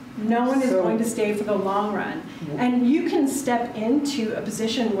 No one is going to stay for the long run. And you can step into a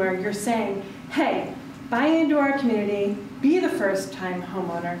position where you're saying, hey, buy into our community, be the first time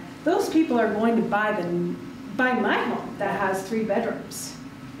homeowner. Those people are going to buy my home that has 3 bedrooms.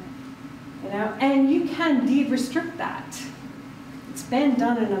 And you can deed restrict that. It's been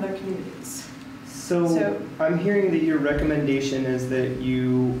done in other communities. So I'm hearing that your recommendation is that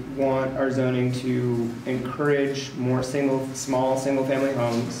you want our zoning to encourage more small single-family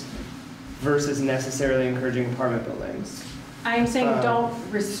homes versus necessarily encouraging apartment buildings. I'm saying don't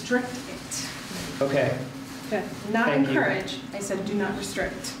restrict it. Okay, Not Thank you. encourage. I said do not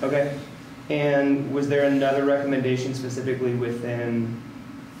restrict. okay. And was there another recommendation specifically within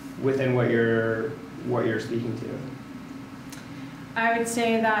what you're speaking to? I would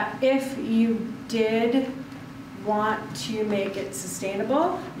say that if you did want to make it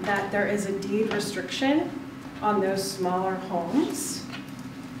sustainable, that there is a deed restriction on those smaller homes.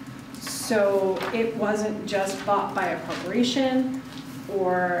 So it wasn't just bought by a corporation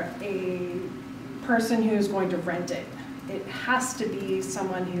or a person who is going to rent it. It has to be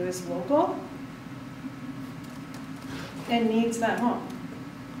someone who is local and needs that home.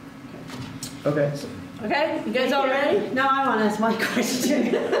 Okay. Okay, you guys all ready? Now I want to ask my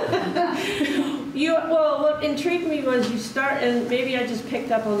question. What intrigued me was you start, and maybe I just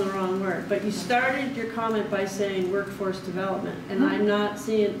picked up on the wrong word, but you started your comment by saying workforce development, and I'm not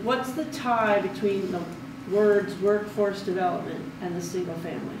seeing, what's the tie between the words workforce development and the single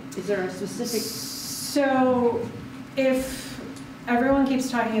family? Is there a specific? So if everyone keeps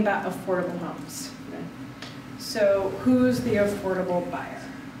talking about affordable homes, Okay. so who's the affordable buyer?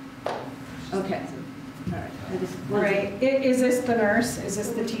 Okay. All right. I just Right, is this the nurse, is this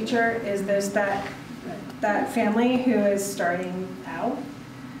the teacher, is this that family who is starting out,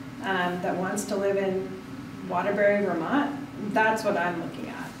 that wants to live in Waterbury, Vermont? That's what I'm looking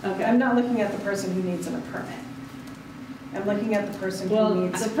at. Okay. I'm not looking at the person who needs an apartment. I'm looking at the person who Well,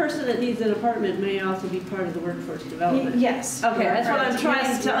 needs. the person that needs an apartment may also be part of the workforce development. Yes. Okay, you are that's what I'm correct. trying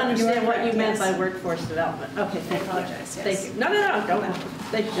Yes, to you are understand what you correct, meant yes. by workforce development. Okay, I thank you. apologize, yes. Thank you. No, don't.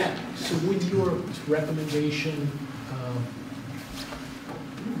 Thank you. So would your recommendation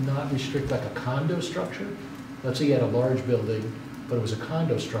not restrict like a condo structure? Let's say you had a large building, but it was a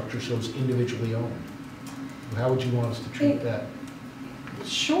condo structure, so it was individually owned. How would you want us to treat that?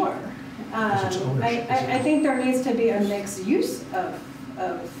 Sure. I think there needs to be a mixed use of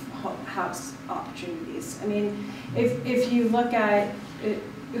house opportunities. I mean, if you look at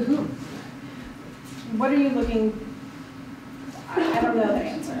what are you looking? I don't know the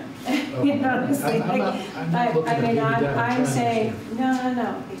answer. You know, honestly, I'm not looking to I'm saying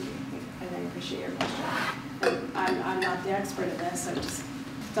no. Thank you, and I appreciate your question. I'm not the expert at this. I just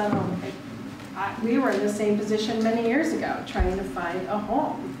don't know. We were in the same position many years ago, trying to find a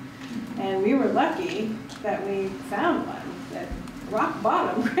home, and we were lucky that we found one at rock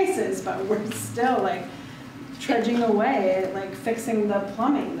bottom prices, but we're still like trudging away at like fixing the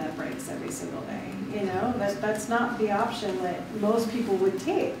plumbing that breaks every single day. You know, that's not the option that most people would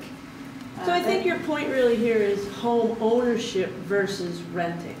take. So I think your point really here is home ownership versus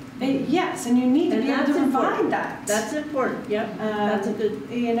renting. Yes, and you need to be able to provide that. That's important. Yep. That's a good.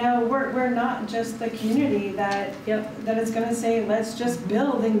 You know, we're not just the community that that is going to say let's just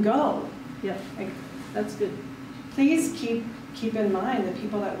build and go. Yep. Like, that's good. Please keep in mind the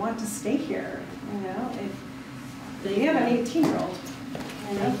people that want to stay here. You know, if you have an 18-year-old,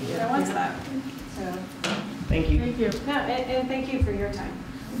 you know, that wants that. So. Thank you. Thank you. No, and thank you for your time.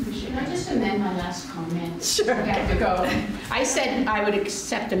 Can I just amend my last comment? Sure. I have to go. I said I would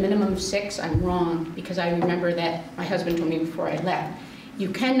accept a minimum of 6. I'm wrong, because I remember that my husband told me before I left. You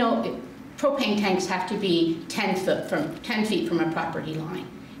can know propane tanks have to be 10 feet from a property line.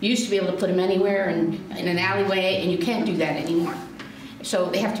 You used to be able to put them anywhere in an alleyway, and you can't do that anymore. So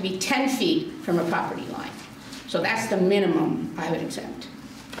they have to be 10 feet from a property line. So that's the minimum I would accept.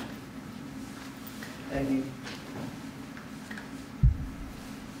 Thank you.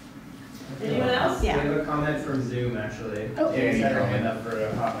 Anyone else? Yeah. We have a comment from Zoom, actually. Oh. Danny's had her hand up for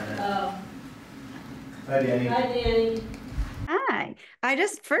a hot minute. Oh. Hi, Danny. Hi, Danny. Hi.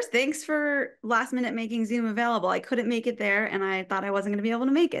 First, thanks for last minute making Zoom available. I couldn't make it there and I thought I wasn't going to be able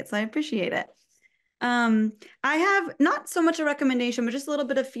to make it, so I appreciate it. I have not so much a recommendation, but just a little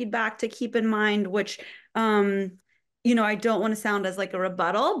bit of feedback to keep in mind, which, you know, I don't want to sound as like a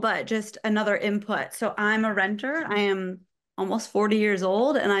rebuttal, but just another input. So I'm a renter. I am almost 40 years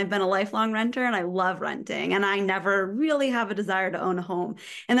old and I've been a lifelong renter and I love renting and I never really have a desire to own a home.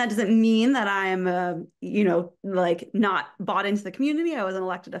 And that doesn't mean that I'm, you know, like not bought into the community. I was an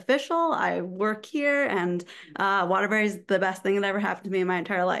elected official. I work here and Waterbury is the best thing that ever happened to me in my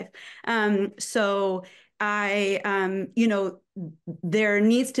entire life. So I, you know, there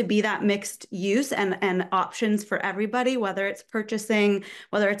needs to be that mixed use and options for everybody, whether it's purchasing,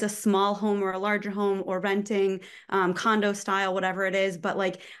 whether it's a small home or a larger home or renting, condo style, whatever it is. But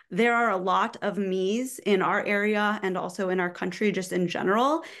like there are a lot of me's in our area and also in our country just in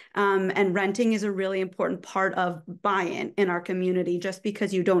general. And renting is a really important part of buy-in in our community. Just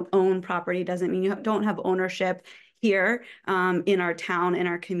because you don't own property doesn't mean you don't have ownership here in our town, in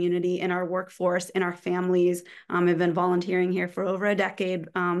our community, in our workforce, in our families. I've been volunteering here for over a decade,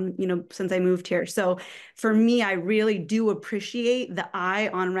 you know, since I moved here. So for me, I really do appreciate the eye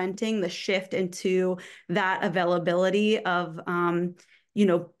on renting, the shift into that availability of, you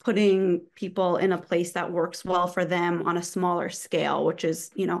know, putting people in a place that works well for them on a smaller scale, which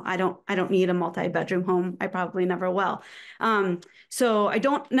is, you know, I don't need a multi-bedroom home. I probably never will. So I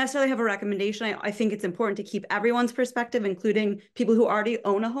don't necessarily have a recommendation. I think it's important to keep everyone's perspective, including people who already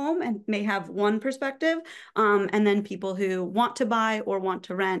own a home and may have one perspective, and then people who want to buy or want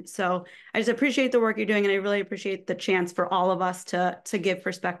to rent. So I just appreciate the work you're doing, and I really appreciate the chance for all of us to give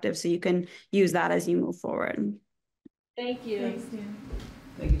perspective so you can use that as you move forward. Thank you. Thanks, Dan.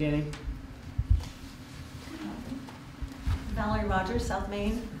 Thank you, Danny. Valerie Rogers, South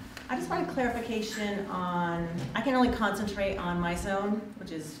Main. I just wanted clarification on, I can only concentrate on my zone,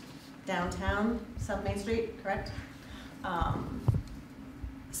 which is downtown, South Main Street, correct?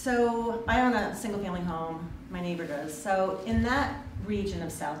 So I own a single family home, my neighbor does. So in that region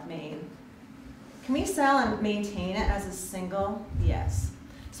of South Main, can we sell and maintain it as a single? Yes.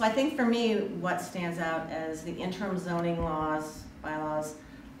 So I think for me, what stands out as the interim zoning laws, bylaws,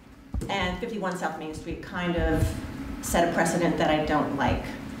 and 51 South Main Street kind of set a precedent that I don't like.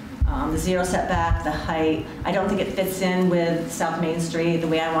 The zero setback, the height, I don't think it fits in with South Main Street, the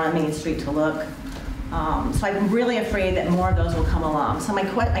way I want Main Street to look. So I'm really afraid that more of those will come along. So my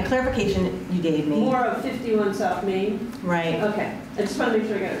clarification you gave me. More of 51 South Main? Right. Okay, I just want to make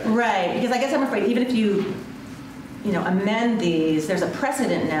sure I got it right. Right, because I guess I'm afraid even if you know, amend these, there's a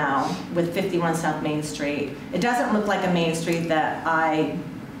precedent now with 51 South Main Street. It doesn't look like a Main Street that I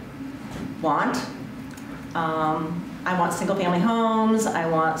want. I want single family homes. I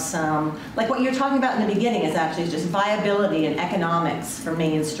want some, like what you're talking about in the beginning is actually just viability and economics for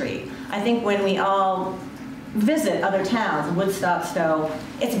Main Street. I think when we all visit other towns, Woodstock, Stowe.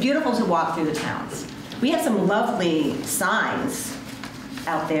 It's beautiful to walk through the towns. We have some lovely signs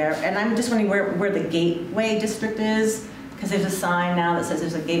out there, and I'm just wondering where the Gateway District is, because there's a sign now that says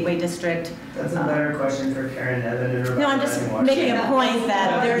there's a Gateway District. That's a better question for Karen Evan and Rebecca. No, I'm just making a point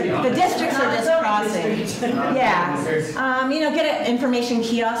that the districts are just crossing. Yeah. You know, get an information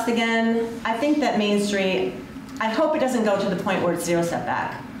kiosk again. I think that Main Street, I hope it doesn't go to the point where it's zero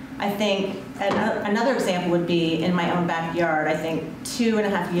setback. I think another example would be in my own backyard. I think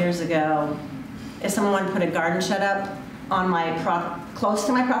 2.5 years ago, if someone wanted to put a garden shed up on my close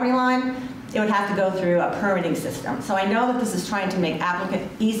to my property line, it would have to go through a permitting system. So I know that this is trying to make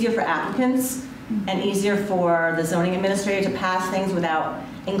easier for applicants and easier for the zoning administrator to pass things without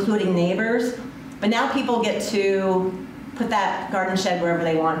including neighbors. But now people get to put that garden shed wherever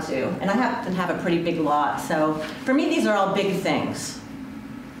they want to. And I happen to have a pretty big lot. So for me, these are all big things.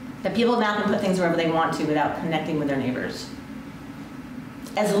 That people now can put things wherever they want to without connecting with their neighbors.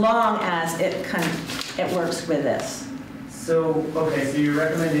 As long as it works with this. So, okay, so your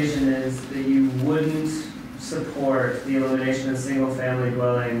recommendation is that you wouldn't support the elimination of single-family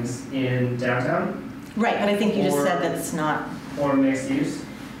dwellings in downtown? Right, but I think you just said that it's not. Or mixed use?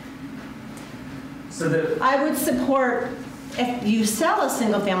 So that I would support, if you sell a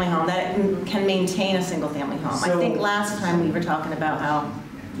single-family home, that it can maintain a single-family home. I think last time we were talking about how.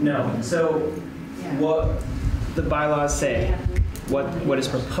 No, so what the bylaws say, what is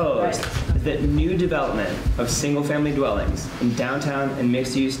proposed is that new development of single-family dwellings in downtown and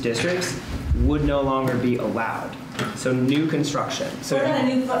mixed-use districts would no longer be allowed. So new construction. So what about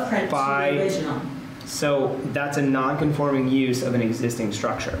a new footprint to the original? So that's a non-conforming use of an existing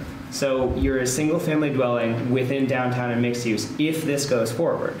structure. So you're a single-family dwelling within downtown and mixed use if this goes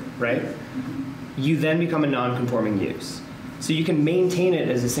forward, right? You then become a non-conforming use. So you can maintain it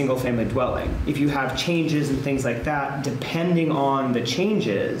as a single-family dwelling. If you have changes and things like that, depending on the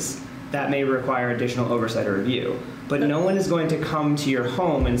changes, that may require additional oversight or review. But no one is going to come to your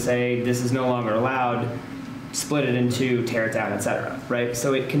home and say, this is no longer allowed, split it in two, tear it down, etc. Right?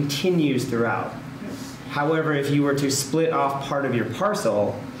 So it continues throughout. However, if you were to split off part of your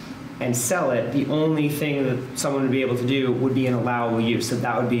parcel and sell it, the only thing that someone would be able to do would be an allowable use. So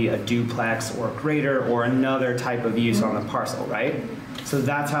that would be a duplex or greater or another type of use on the parcel, right? So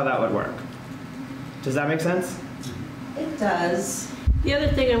that's how that would work. Does that make sense? It does. The other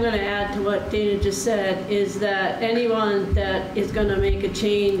thing I'm going to add to what Dana just said is that anyone that is going to make a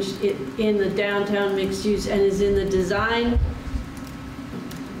change in the downtown mixed use and is in the design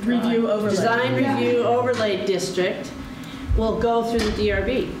review overlay district will go through the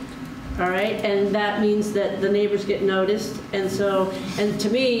DRB. All right, and that means that the neighbors get noticed, and to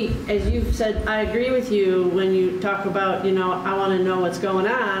me, as you've said, I agree with you when you talk about, you know, I want to know what's going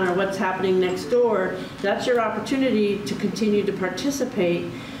on or what's happening next door. That's your opportunity to continue to participate.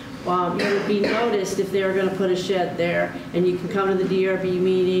 You would be noticed if they were going to put a shed there, and you can come to the DRB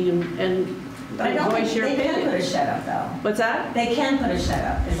meeting and But I don't think they can put a shed up, though. What's that? They can put a shed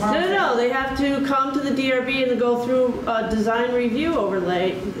up. No, they have to come to the DRB and go through a design review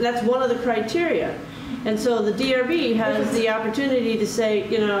overlay. That's one of the criteria. And so the DRB has the opportunity to say,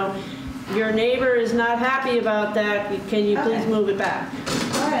 you know, your neighbor is not happy about that, can you please move it back?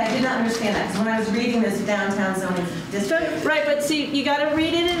 All right, I did not understand that, because when I was reading this downtown zoning district. Right, but see, you got to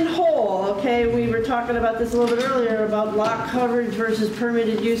read it in whole, okay? We were talking about this a little bit earlier about lot coverage versus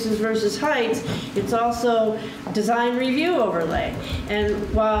permitted uses versus heights. It's also design review overlay. And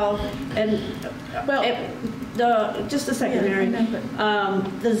just a second, Mary.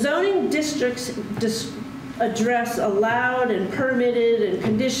 The zoning districts address allowed and permitted and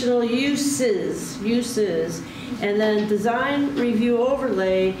conditional uses, and then design review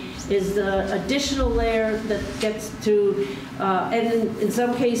overlay is the additional layer that gets to, and in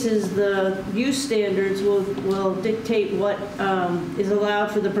some cases the use standards will dictate what is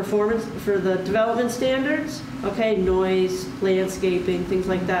allowed for the performance, for the development standards, okay, noise, landscaping, things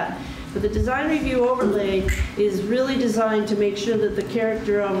like that. But the design review overlay is really designed to make sure that the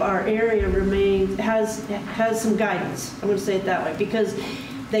character of our area has some guidance. I'm going to say it that way, because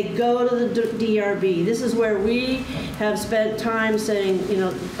they go to the DRB. This is where we have spent time saying, you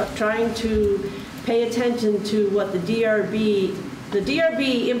know, trying to pay attention to what the DRB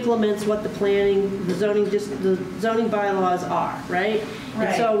implements what the planning, the zoning bylaws are, right?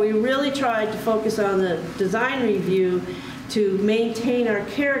 And so we really tried to focus on the design review to maintain our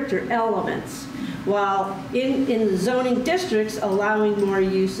character elements. while in the zoning districts, allowing more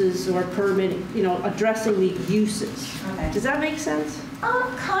uses or permitting, addressing the uses. Okay. Does that make sense?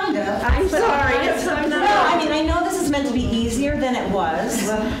 Kind of. I'm sorry. No, I mean, I know this is meant to be easier than it was.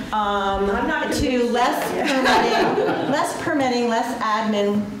 I'm not to less permitting, less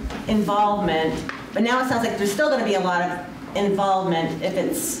admin involvement. But now it sounds like there's still going to be a lot of involvement if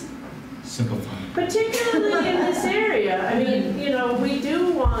it's Simplifying. Particularly in this area. I mean, we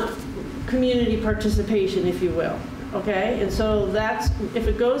do want community participation, if you will, okay? And so that's, if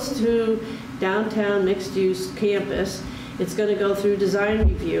it goes to downtown mixed-use campus, it's going to go through design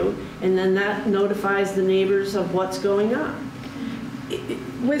review, and then that notifies the neighbors of what's going on.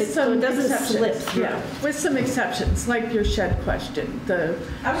 With some so it doesn't exceptions, slip through. yeah. With some exceptions, like your shed question.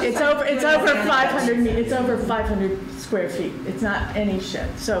 It's over 500 square feet. It's not any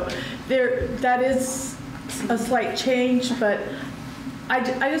shed. So that is a slight change, but I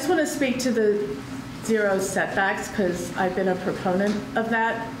just want to speak to the zero setbacks because I've been a proponent of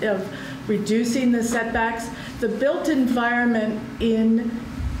that, of reducing the setbacks. The built environment in,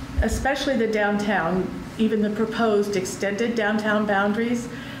 especially the downtown, even the proposed extended downtown boundaries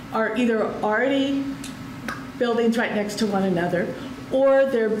are either already buildings right next to one another, or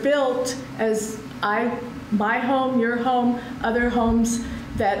they're built as my home, your home, other homes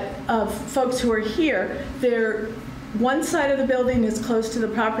that of folks who are here. They're one side of the building is close to the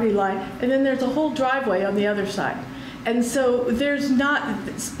property line, and then there's a whole driveway on the other side. And so there's not,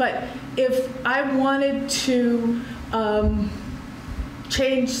 but if I wanted to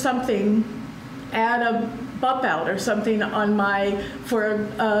change something, add a bump out or something on for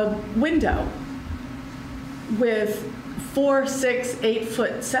a window with 4, 6, 8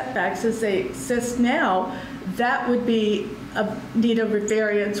 foot setbacks as they exist now, that would be need a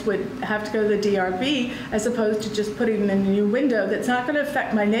variance, would have to go to the DRB, as opposed to just putting in a new window that's not going to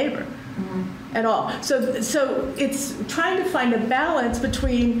affect my neighbor at all. So it's trying to find a balance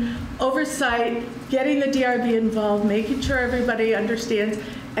between oversight, getting the DRB involved, making sure everybody understands,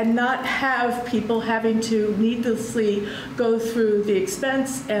 and not have people having to needlessly go through the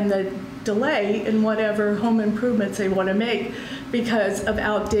expense and the delay in whatever home improvements they want to make because of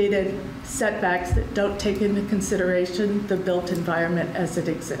outdated setbacks that don't take into consideration the built environment as it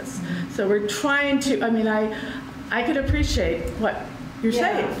exists. So we're trying to, I could appreciate what you're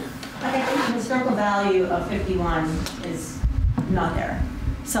saying. I think the historical value of 51 is not there.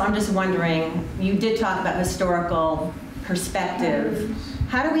 So I'm just wondering, you did talk about historical perspective.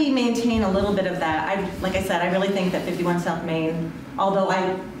 How do we maintain a little bit of that? Like I said, I really think that 51 South Main, although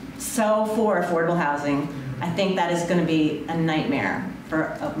I'm so for affordable housing, I think that is going to be a nightmare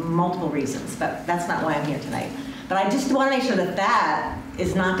for multiple reasons, but that's not why I'm here tonight. But I just want to make sure that that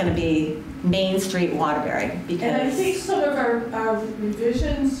is not going to be Main Street Waterbury. Because and I think some of our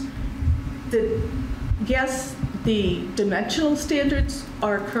revisions, yes, the dimensional standards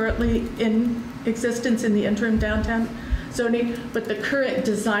are currently in existence in the interim downtown zoning, but the current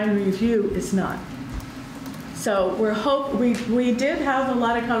design review is not. So we did have a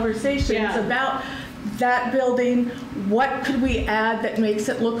lot of conversations about that building. What could we add that makes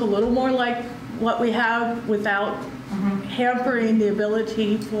it look a little more like what we have without hampering the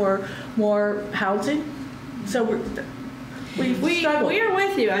ability for more housing? So we are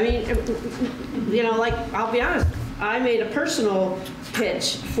with you. I mean, I'll be honest, I made a personal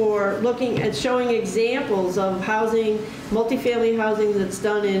pitch for looking at showing examples of housing, multifamily housing that's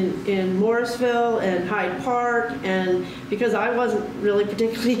done in Morrisville and Hyde Park, and because I wasn't really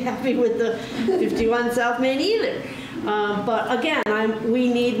particularly happy with the 51 South Main either. But again,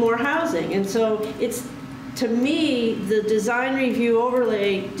 we need more housing, and so it's, to me, the design review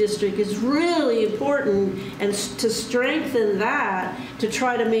overlay district is really important, and to strengthen that, to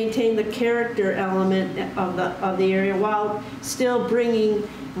try to maintain the character element of the area while still bringing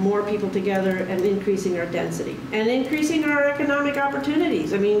more people together and increasing our density and increasing our economic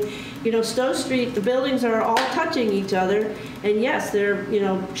opportunities. I mean, Stowe Street, the buildings are all touching each other, and yes, they're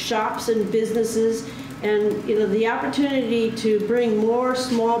shops and businesses. And the opportunity to bring more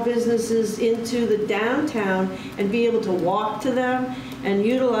small businesses into the downtown and be able to walk to them and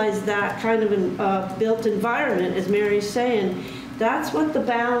utilize that kind of built environment, as Mary's saying, that's what the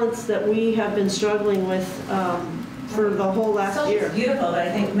balance that we have been struggling with for the whole last year. It's beautiful, but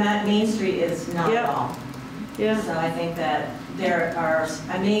I think Main Street is not at all. Yeah. So I think that there are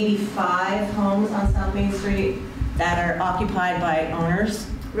maybe 5 homes on South Main Street that are occupied by owners.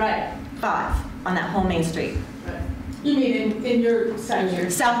 Right. 5. On that whole Main Street. Right. You mean in your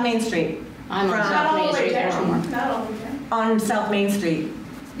section? South Main Street. I'm on South Main Street. There's more. On South Main Street.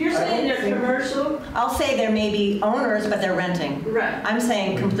 You're saying they're commercial? I'll say there may be owners, but they're renting. Right. I'm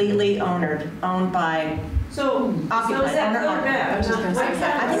saying completely owned by So occupied, is that owner, good or owner.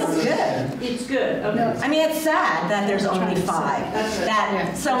 bad? I think it's good. It's good, okay. I mean, it's sad that there's only 5,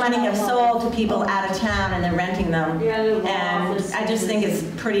 that so many have sold to people out of town and they're renting them. And I just think it's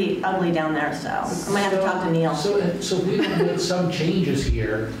pretty ugly down there, so I might have to talk to Neil. So we don't make some changes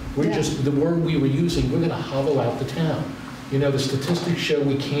here. We're just, the word we were using, we're gonna hollow out the town. You know, the statistics show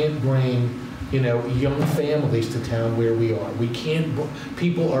we can't bring, you know, young families to town where we are. We can't,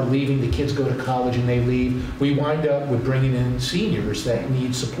 people are leaving, the kids go to college and they leave. We wind up with bringing in seniors that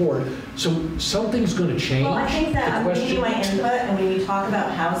need support. So something's gonna change. Well, I think that I'm giving you my input, and when you talk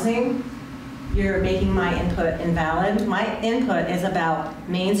about housing, you're making my input invalid. My input is about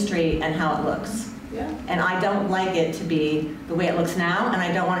Main Street and how it looks. Yeah. And I don't like it to be the way it looks now, and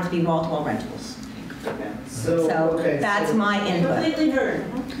I don't want it to be wall-to-wall rentals. Okay. So that's my input. Completely heard.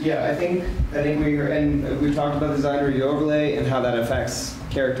 Yeah, I think we've talked about the design review overlay and how that affects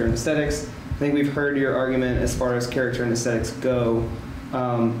character and aesthetics. I think we've heard your argument as far as character and aesthetics go.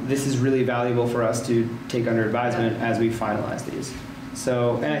 This is really valuable for us to take under advisement as we finalize these.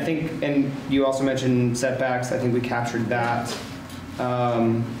 So, and I think, and you also mentioned setbacks. I think we captured that.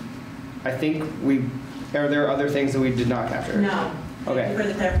 I think are there other things that we did not capture? No. Okay. Thank you for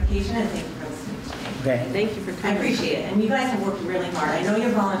the clarification, and thank you for listening to me. Okay. Thank you for I coming. appreciate it, and you guys have worked really hard. I know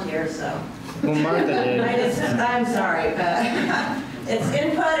you're volunteers, so. Well, Martha did. I'm sorry, but it's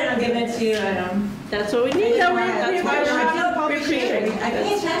input, and I'm giving it to you, and That's what we need. That's why we're having a public hearing. I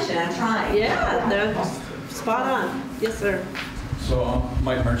pay attention, I'm trying. Yeah, that's spot on. Yes, sir. So I'm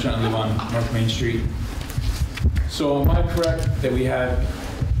Mike Merchant, I live on North Main Street. So am I correct that we have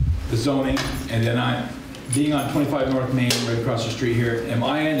the zoning, and then being on 25 North Main, right across the street here, am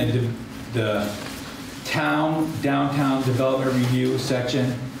I in the town downtown development review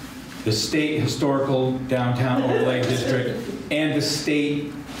section, the state historical downtown overlay district, and the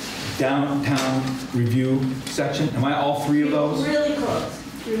state downtown review section? Am I all 3 of those? Really close.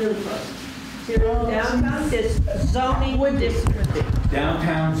 You're really close. You're in downtown zoning district.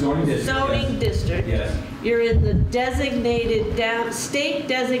 Downtown zoning district. Zoning district. Yes. You're in the designated state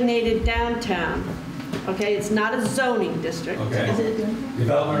designated downtown. Okay, it's not a zoning district. Okay. Is it?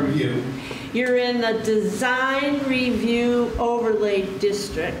 Development review. You're in the design review overlay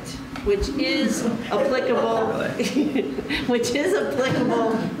district, which is applicable,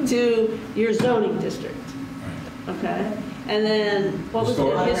 to your zoning district. Okay? And then, what was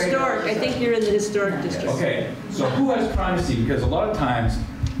it? Historic. I think you're in the historic district. Okay, so who has primacy? Because a lot of times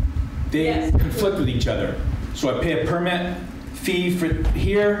they conflict with each other. So I pay a permit fee for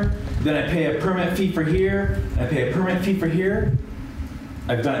here, then I pay a permit fee for here, and I pay a permit fee for here.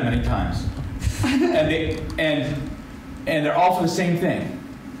 I've done it many times. and they're all for the same thing.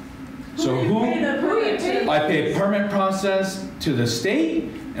 So I pay a permit process to the state,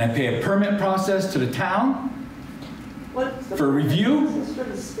 and I pay a permit process to the town. For review? For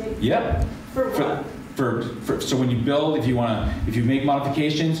the state. Yep. For what? So when you build, if you make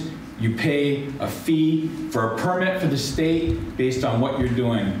modifications, you pay a fee for a permit for the state based on what you're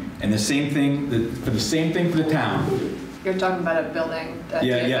doing, and the same thing for the town. You're talking about a building,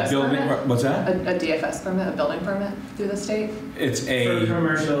 building. permit? What's that? A DFS permit, a building permit through the state? It's a for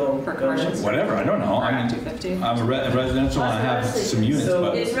commercial. Whatever. I don't know. I mean, 250. I'm a residential and I have some units.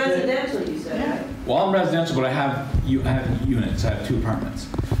 So It's residential, you said. Yeah. Right? Well, I'm residential, but I have units. I have 2 apartments.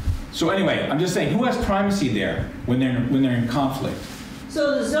 So anyway, I'm just saying, who has primacy there when they're in conflict?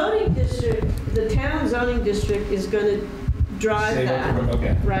 So the zoning district, the town zoning district is going to drive Say that, what the-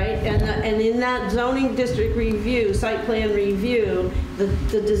 okay. right? And in that zoning district review, site plan review, the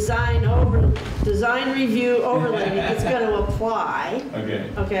design review overlay is going to apply. Okay.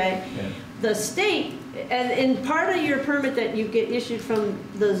 Okay. Yeah. The state, and in part of your permit that you get issued from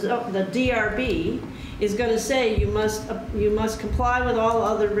the DRB is going to say you must comply with all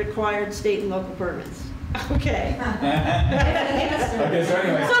other required state and local permits. Okay. Okay, so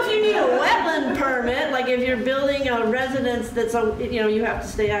anyway. So if you need a wetland permit, like if you're building a residence that's you have to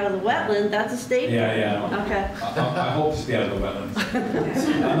stay out of the wetland, that's a state. Yeah. Okay. I hope to stay out of the wetlands.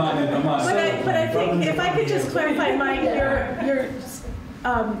 I'm not. But I think, if I could just clarify, Mike,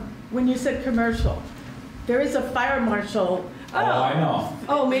 when you said commercial, there is a fire marshal I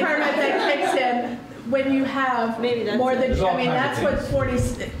know. Maybe. permit that kicks in when you have more than, There's all that's kinds of what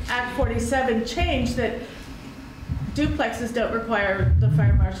Act 47 changed, that duplexes don't require the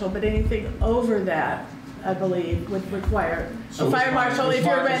fire marshal, but anything over that, I believe, would require a fire marshal if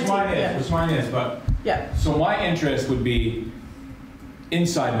you're renting. Which mine is, but. Yeah. So my interest would be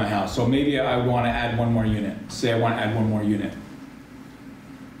inside my house. So maybe I want to add 1 more unit. Say I want to add 1 more unit.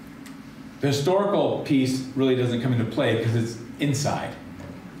 The historical piece really doesn't come into play because it's inside.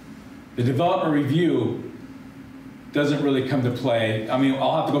 The development review doesn't really come to play. I mean,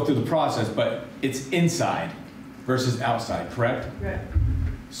 I'll have to go through the process, but it's inside versus outside, correct? Right.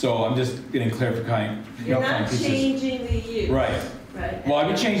 So I'm just getting clarifying. You're not changing the use. Right. Right. Well,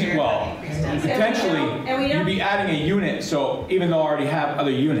 I'd be changing, well, potentially, you'd be adding a unit, so even though I already have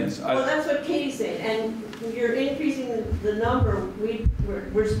other units. Well, that's what Katie's saying, and you're increasing the number,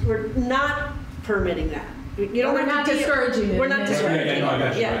 we're not permitting that. You don't We're not discouraging it. We're not discouraging it. Yeah, no, I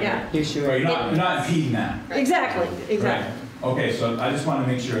got you. Yeah. Right, you're not impeding that. Exactly, exactly. Right. Okay, so I just want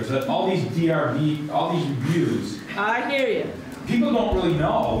to make sure, so that all these DRB, all these reviews. I hear you. People don't really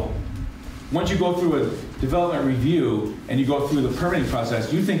know. Once you go through a development review and you go through the permitting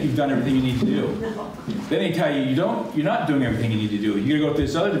process, you think you've done everything you need to do. No. Then they tell you you're not doing everything you need to do. You're gonna go through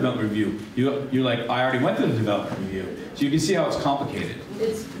this other development review. You're like, I already went through the development review. So you can see how it's complicated.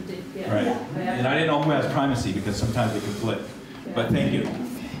 It's, yeah. Right. Yeah. And I didn't know who has primacy because sometimes it can flip. But thank you.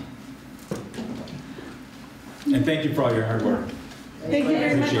 And thank you for all your hard work. Thank you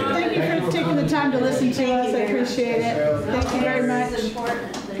very much. Thank you for taking the time to listen to us. I appreciate it. Thank you very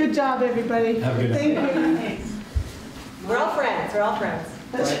much. Good job, everybody. Have a good Thank you. We're all friends, we're all friends.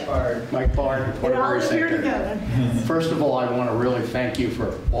 Mike Bard, We're all Waterbury here Center. together. First of all, I want to really thank you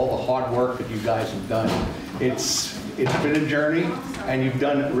for all the hard work that you guys have done. It's been a journey, and you've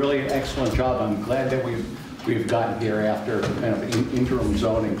done really an excellent job. I'm glad that we've gotten here after kind of interim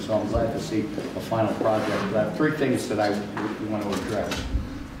zoning, so I'm glad to see a final project. But I have three things that I want to address.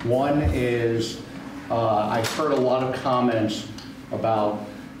 One is I've heard a lot of comments about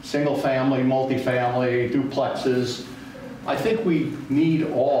single-family, multifamily, duplexes. I think we need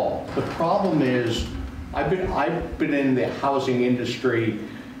all. The problem is, I've been in the housing industry,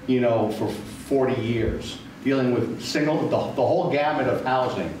 for 40 years, dealing with the whole gamut of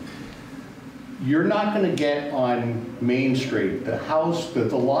housing. You're not going to get on Main Street. The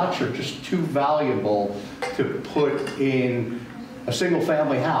lots are just too valuable to put in a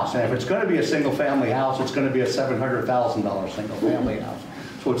single-family house. And if it's going to be a single-family house, it's going to be a $700,000 single-family house.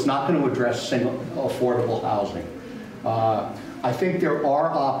 So it's not going to address affordable housing. I think there are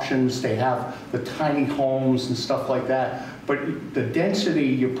options. They have the tiny homes and stuff like that. But the density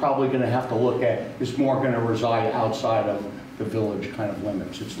you're probably going to have to look at is more going to reside outside of the village kind of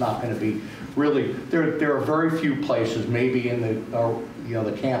limits. It's not going to be really, there are very few places, maybe in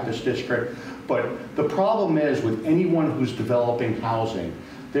the campus district. But the problem is with anyone who's developing housing,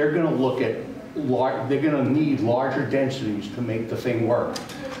 they're going to look at, they're going to need larger densities to make the thing work.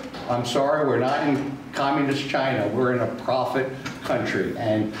 I'm sorry, we're not in communist China. We're in a profit country,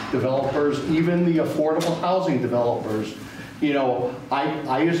 and developers, even the affordable housing developers,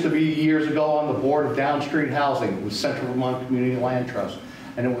 I used to be years ago on the board of Down Street Housing with Central Vermont Community Land Trust,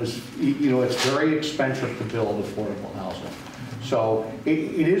 and it was, it's very expensive to build affordable housing. So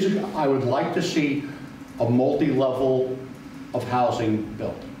it is, I would like to see a multi-level of housing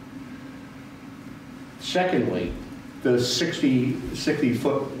built. Secondly, the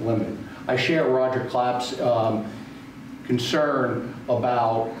 60-foot limit. I share Roger Clapp's concern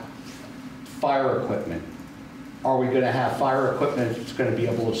about fire equipment. Are we going to have fire equipment that's going to be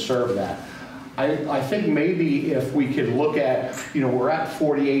able to serve that? I think maybe if we could look at, we're at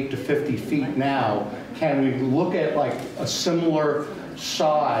 48 to 50 feet now, can we look at like a similar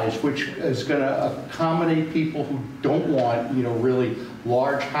size, which is going to accommodate people who don't want, really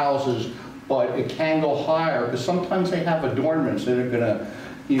large houses, but it can go higher, because sometimes they have adornments that are going to,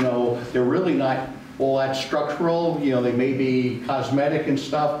 they're really not all that structural, they may be cosmetic and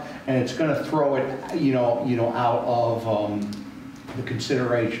stuff, and it's going to throw it, out of the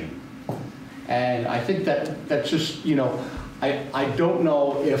consideration. And I think that's just, I don't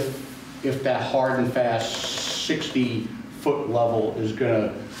know if that hard and fast 60-foot level is going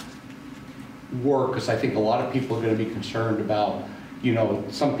to work, because I think a lot of people are going to be concerned about,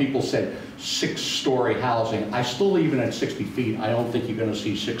 some people said 6-story housing. I still, even at 60 feet, I don't think you're going to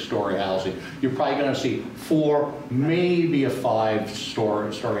see 6-story housing. You're probably going to see 4, maybe a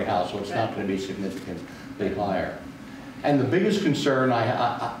 5-story house, so it's not going to be significantly higher. And the biggest concern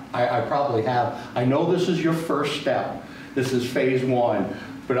I probably have, I know this is your first step, this is phase 1,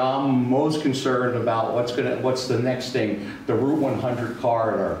 but I'm most concerned about what's the next thing, the Route 100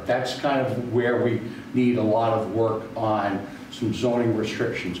 corridor. That's kind of where we need a lot of work on some zoning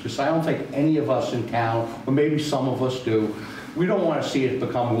restrictions, because I don't think any of us in town, or maybe some of us do, we don't want to see it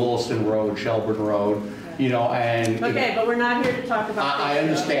become Williston Road, Shelburne Road, and... Okay, but we're not here to talk about I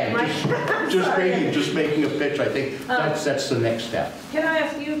understand. Just making a pitch, I think that's the next step. Can I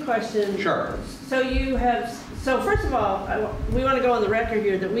ask you a question? Sure. So you have So first of all, we want to go on the record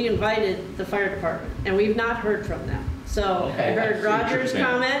here that we invited the fire department, and we've not heard from them. So Okay, I heard that's Roger's interesting.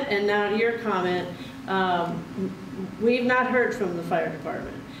 comment, and now your comment. We've not heard from the fire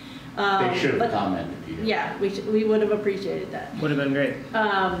department. They should but- have commented to you. Yeah, we would have appreciated that. Would have been great.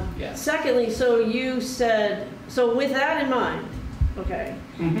 Yeah. Secondly, so you said, so with that in mind, okay,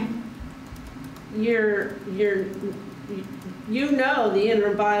 you know the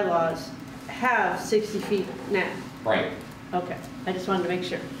interim bylaws have 60 feet now. Right. Okay, I just wanted to make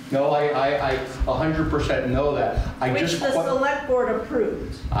sure. No, I 100% know that. I Which just the select board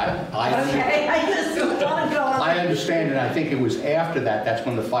approved. Okay, I just want to go on. I understand, and I think it was after that, that's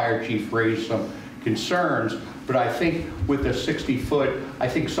when the fire chief raised some concerns. But I think with the 60-foot, I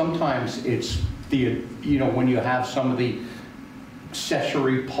think sometimes it's the, you know, when you have some of the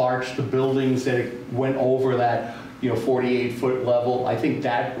accessory parts to buildings that went over that, you know, 48-foot level, I think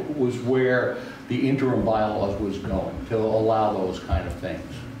that was where the interim bylaws was going, to allow those kind of things.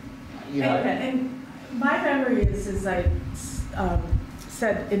 You know, And my memory is, as I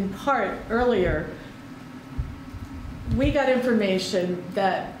said in part earlier, we got information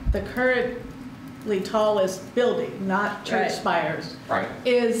that the currently tallest building, not church Right. spires, Right.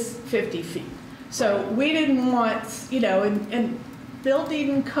 is 50 feet. So we didn't want, you know, and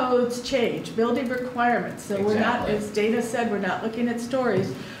building codes change, building requirements. So we're not, Exactly. as Dana said, we're not looking at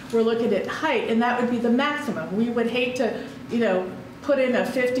stories, we're looking at height, and that would be the maximum. We would hate to, you know, put in a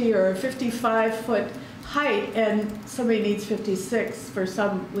 50 or a 55-foot height and somebody needs 56 for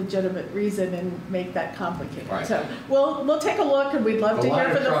some legitimate reason and make that complicated. Right. So we'll take a look, and we'd love to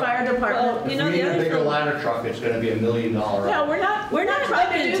hear from the fire department. Well, you know, if we the need a other bigger thing- ladder truck, it's going to be $1 million. No, we're not trying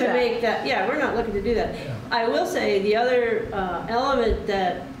looking to do to that. make that, yeah, we're not looking to do that. I will say the other element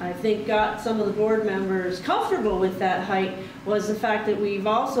that I think got some of the board members comfortable with that height was the fact that we've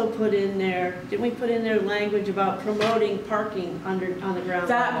also put in there, didn't we put in there language about promoting parking on the ground?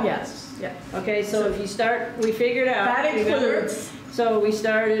 That, level? yes, yes. Okay, so if you start, we figured out. That remember? includes. So we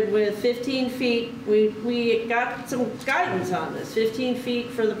started with 15 feet, we got some guidance on this, 15 feet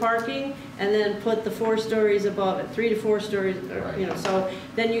for the parking, and then put the 4 stories above it, 3 to 4 stories, or, you know, so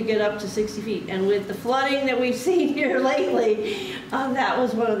then you get up to 60 feet. And with the flooding that we've seen here lately, that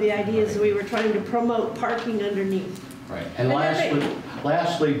was one of the ideas, we were trying to promote parking underneath. Right. And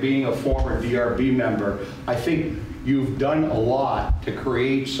lastly, being a former DRB member, I think you've done a lot to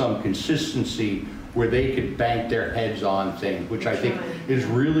create some consistency where they could bank their heads on things, which I think is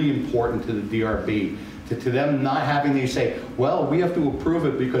really important to the DRB. To them not having to say, well, we have to approve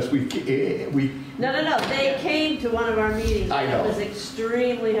it because we. No, they came to one of our meetings. I know. It was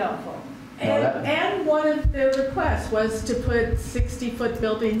extremely helpful. And one of the requests was to put 60-foot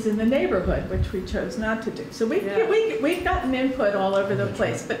buildings in the neighborhood, which we chose not to do. So we've gotten input all over the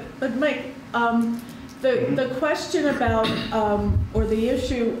place. But Mike, the question about, or the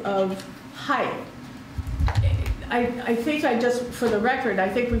issue of height, I think for the record, I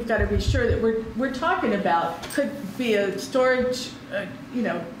think we've got to be sure that we're talking about, could be a storage, you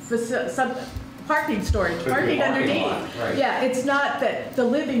know, some parking storage, Could be a parking parking underneath. lot, right. Yeah, it's not that the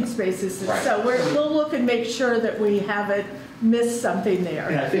living spaces, Right. so we'll look and make sure that we haven't missed something there.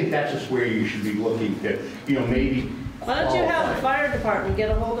 And I think that's just where you should be looking to, you know, maybe. Why don't you have the fire department get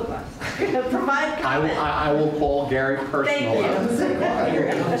a hold of us? Provide comment. I will call Gary personally.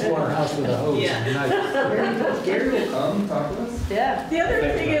 Let's water house with a hose. Gary will come talk to us. Yeah. The other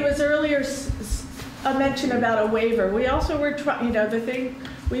thing, it was earlier a mention about a waiver. We also were trying, you know, the thing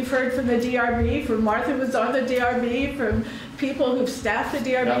we've heard from the DRB, from Martha was on the DRB, from people who've staffed the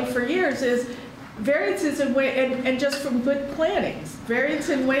DRB for years, is variances and just from good planning. Variance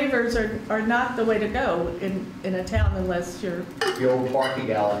and waivers are not the way to go in a town unless you're. The old parking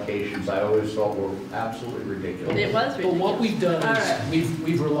allocations, I always thought were absolutely ridiculous. It was ridiculous. But what we've done All is, right.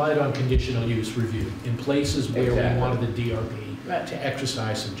 we've relied on conditional use review in places where Exactly. we wanted the DRB Right. to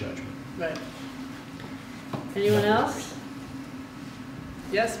exercise some judgment. Right. Anyone else?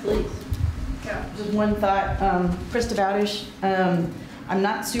 Yes, please. Just one thought, Krista Bowdish. I'm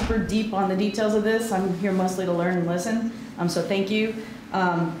not super deep on the details of this. I'm here mostly to learn and listen, so thank you.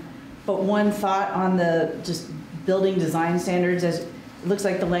 But one thought on the just building design standards, as it looks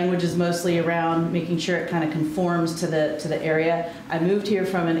like the language is mostly around making sure it kind of conforms to the area. I moved here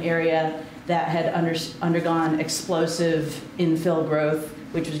from an area that had undergone explosive infill growth,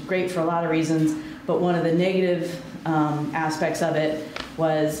 which was great for a lot of reasons, but one of the negative aspects of it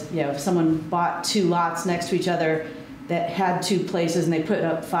was, you know, if someone bought 2 lots next to each other that had 2 places and they put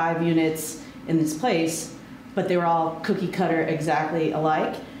up 5 units in this place, but they were all cookie cutter exactly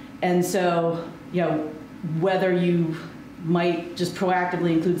alike. And so, you know, whether you might just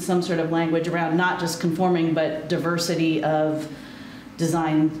proactively include some sort of language around not just conforming, but diversity of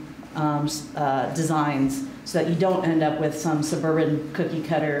designs, so that you don't end up with some suburban cookie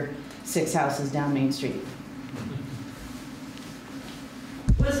cutter 6 houses down Main Street.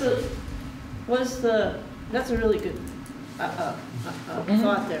 That's a really good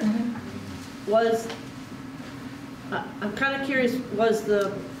thought there. I'm kind of curious, was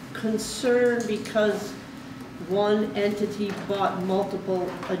the concern because one entity bought multiple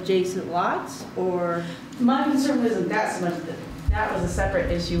adjacent lots, or? My concern wasn't that so much that was a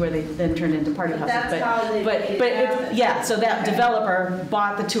separate issue where they then turned into party houses. That's how they yeah, so that developer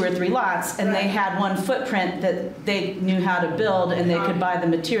bought the 2 or 3 lots, and they had one footprint that they knew how to build and they could buy the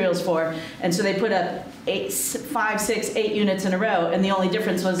materials for, and so they put up 5, 6, 8 units in a row, and the only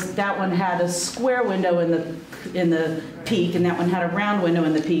difference was that one had a square window in the peak, and that one had a round window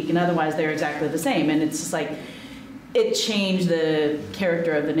in the peak, and otherwise they're exactly the same. And it's just like, it changed the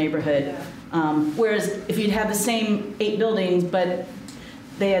character of the neighborhood. Whereas if you'd had the same 8 buildings, but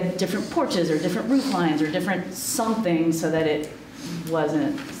they had different porches or different roof lines or different something, so that it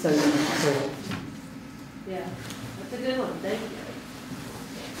wasn't so uniform. Yeah, that's a good one, thank you.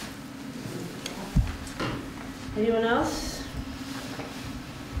 Anyone else?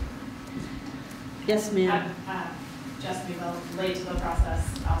 Yes, ma'am. Jess Newbelt, late to the process,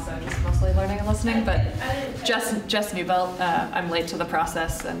 also just mostly learning and listening, but Jess Newbelt, I'm late to the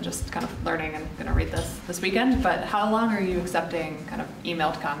process and just kind of learning and gonna read this weekend, but how long are you accepting kind of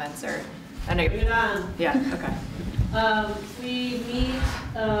emailed comments or? I know Bring it on. Yeah, okay. We meet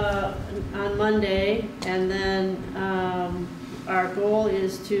on Monday, and then our goal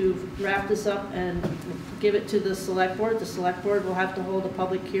is to wrap this up and give it to the select board. The select board will have to hold a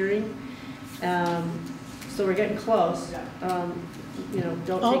public hearing. So we're getting close. You know,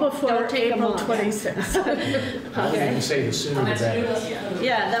 don't take April a month. 26th. I was going to say the sooner the better.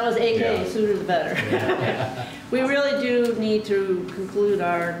 Yeah, that was AKA sooner the better. Yeah. We really do need to conclude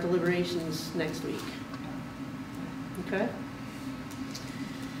our deliberations next week. Okay?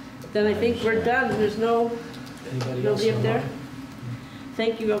 Then I think we're done. There's nobody up there.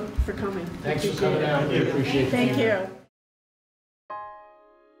 Thank you for coming. Thanks for coming out. We appreciate it. Thank you.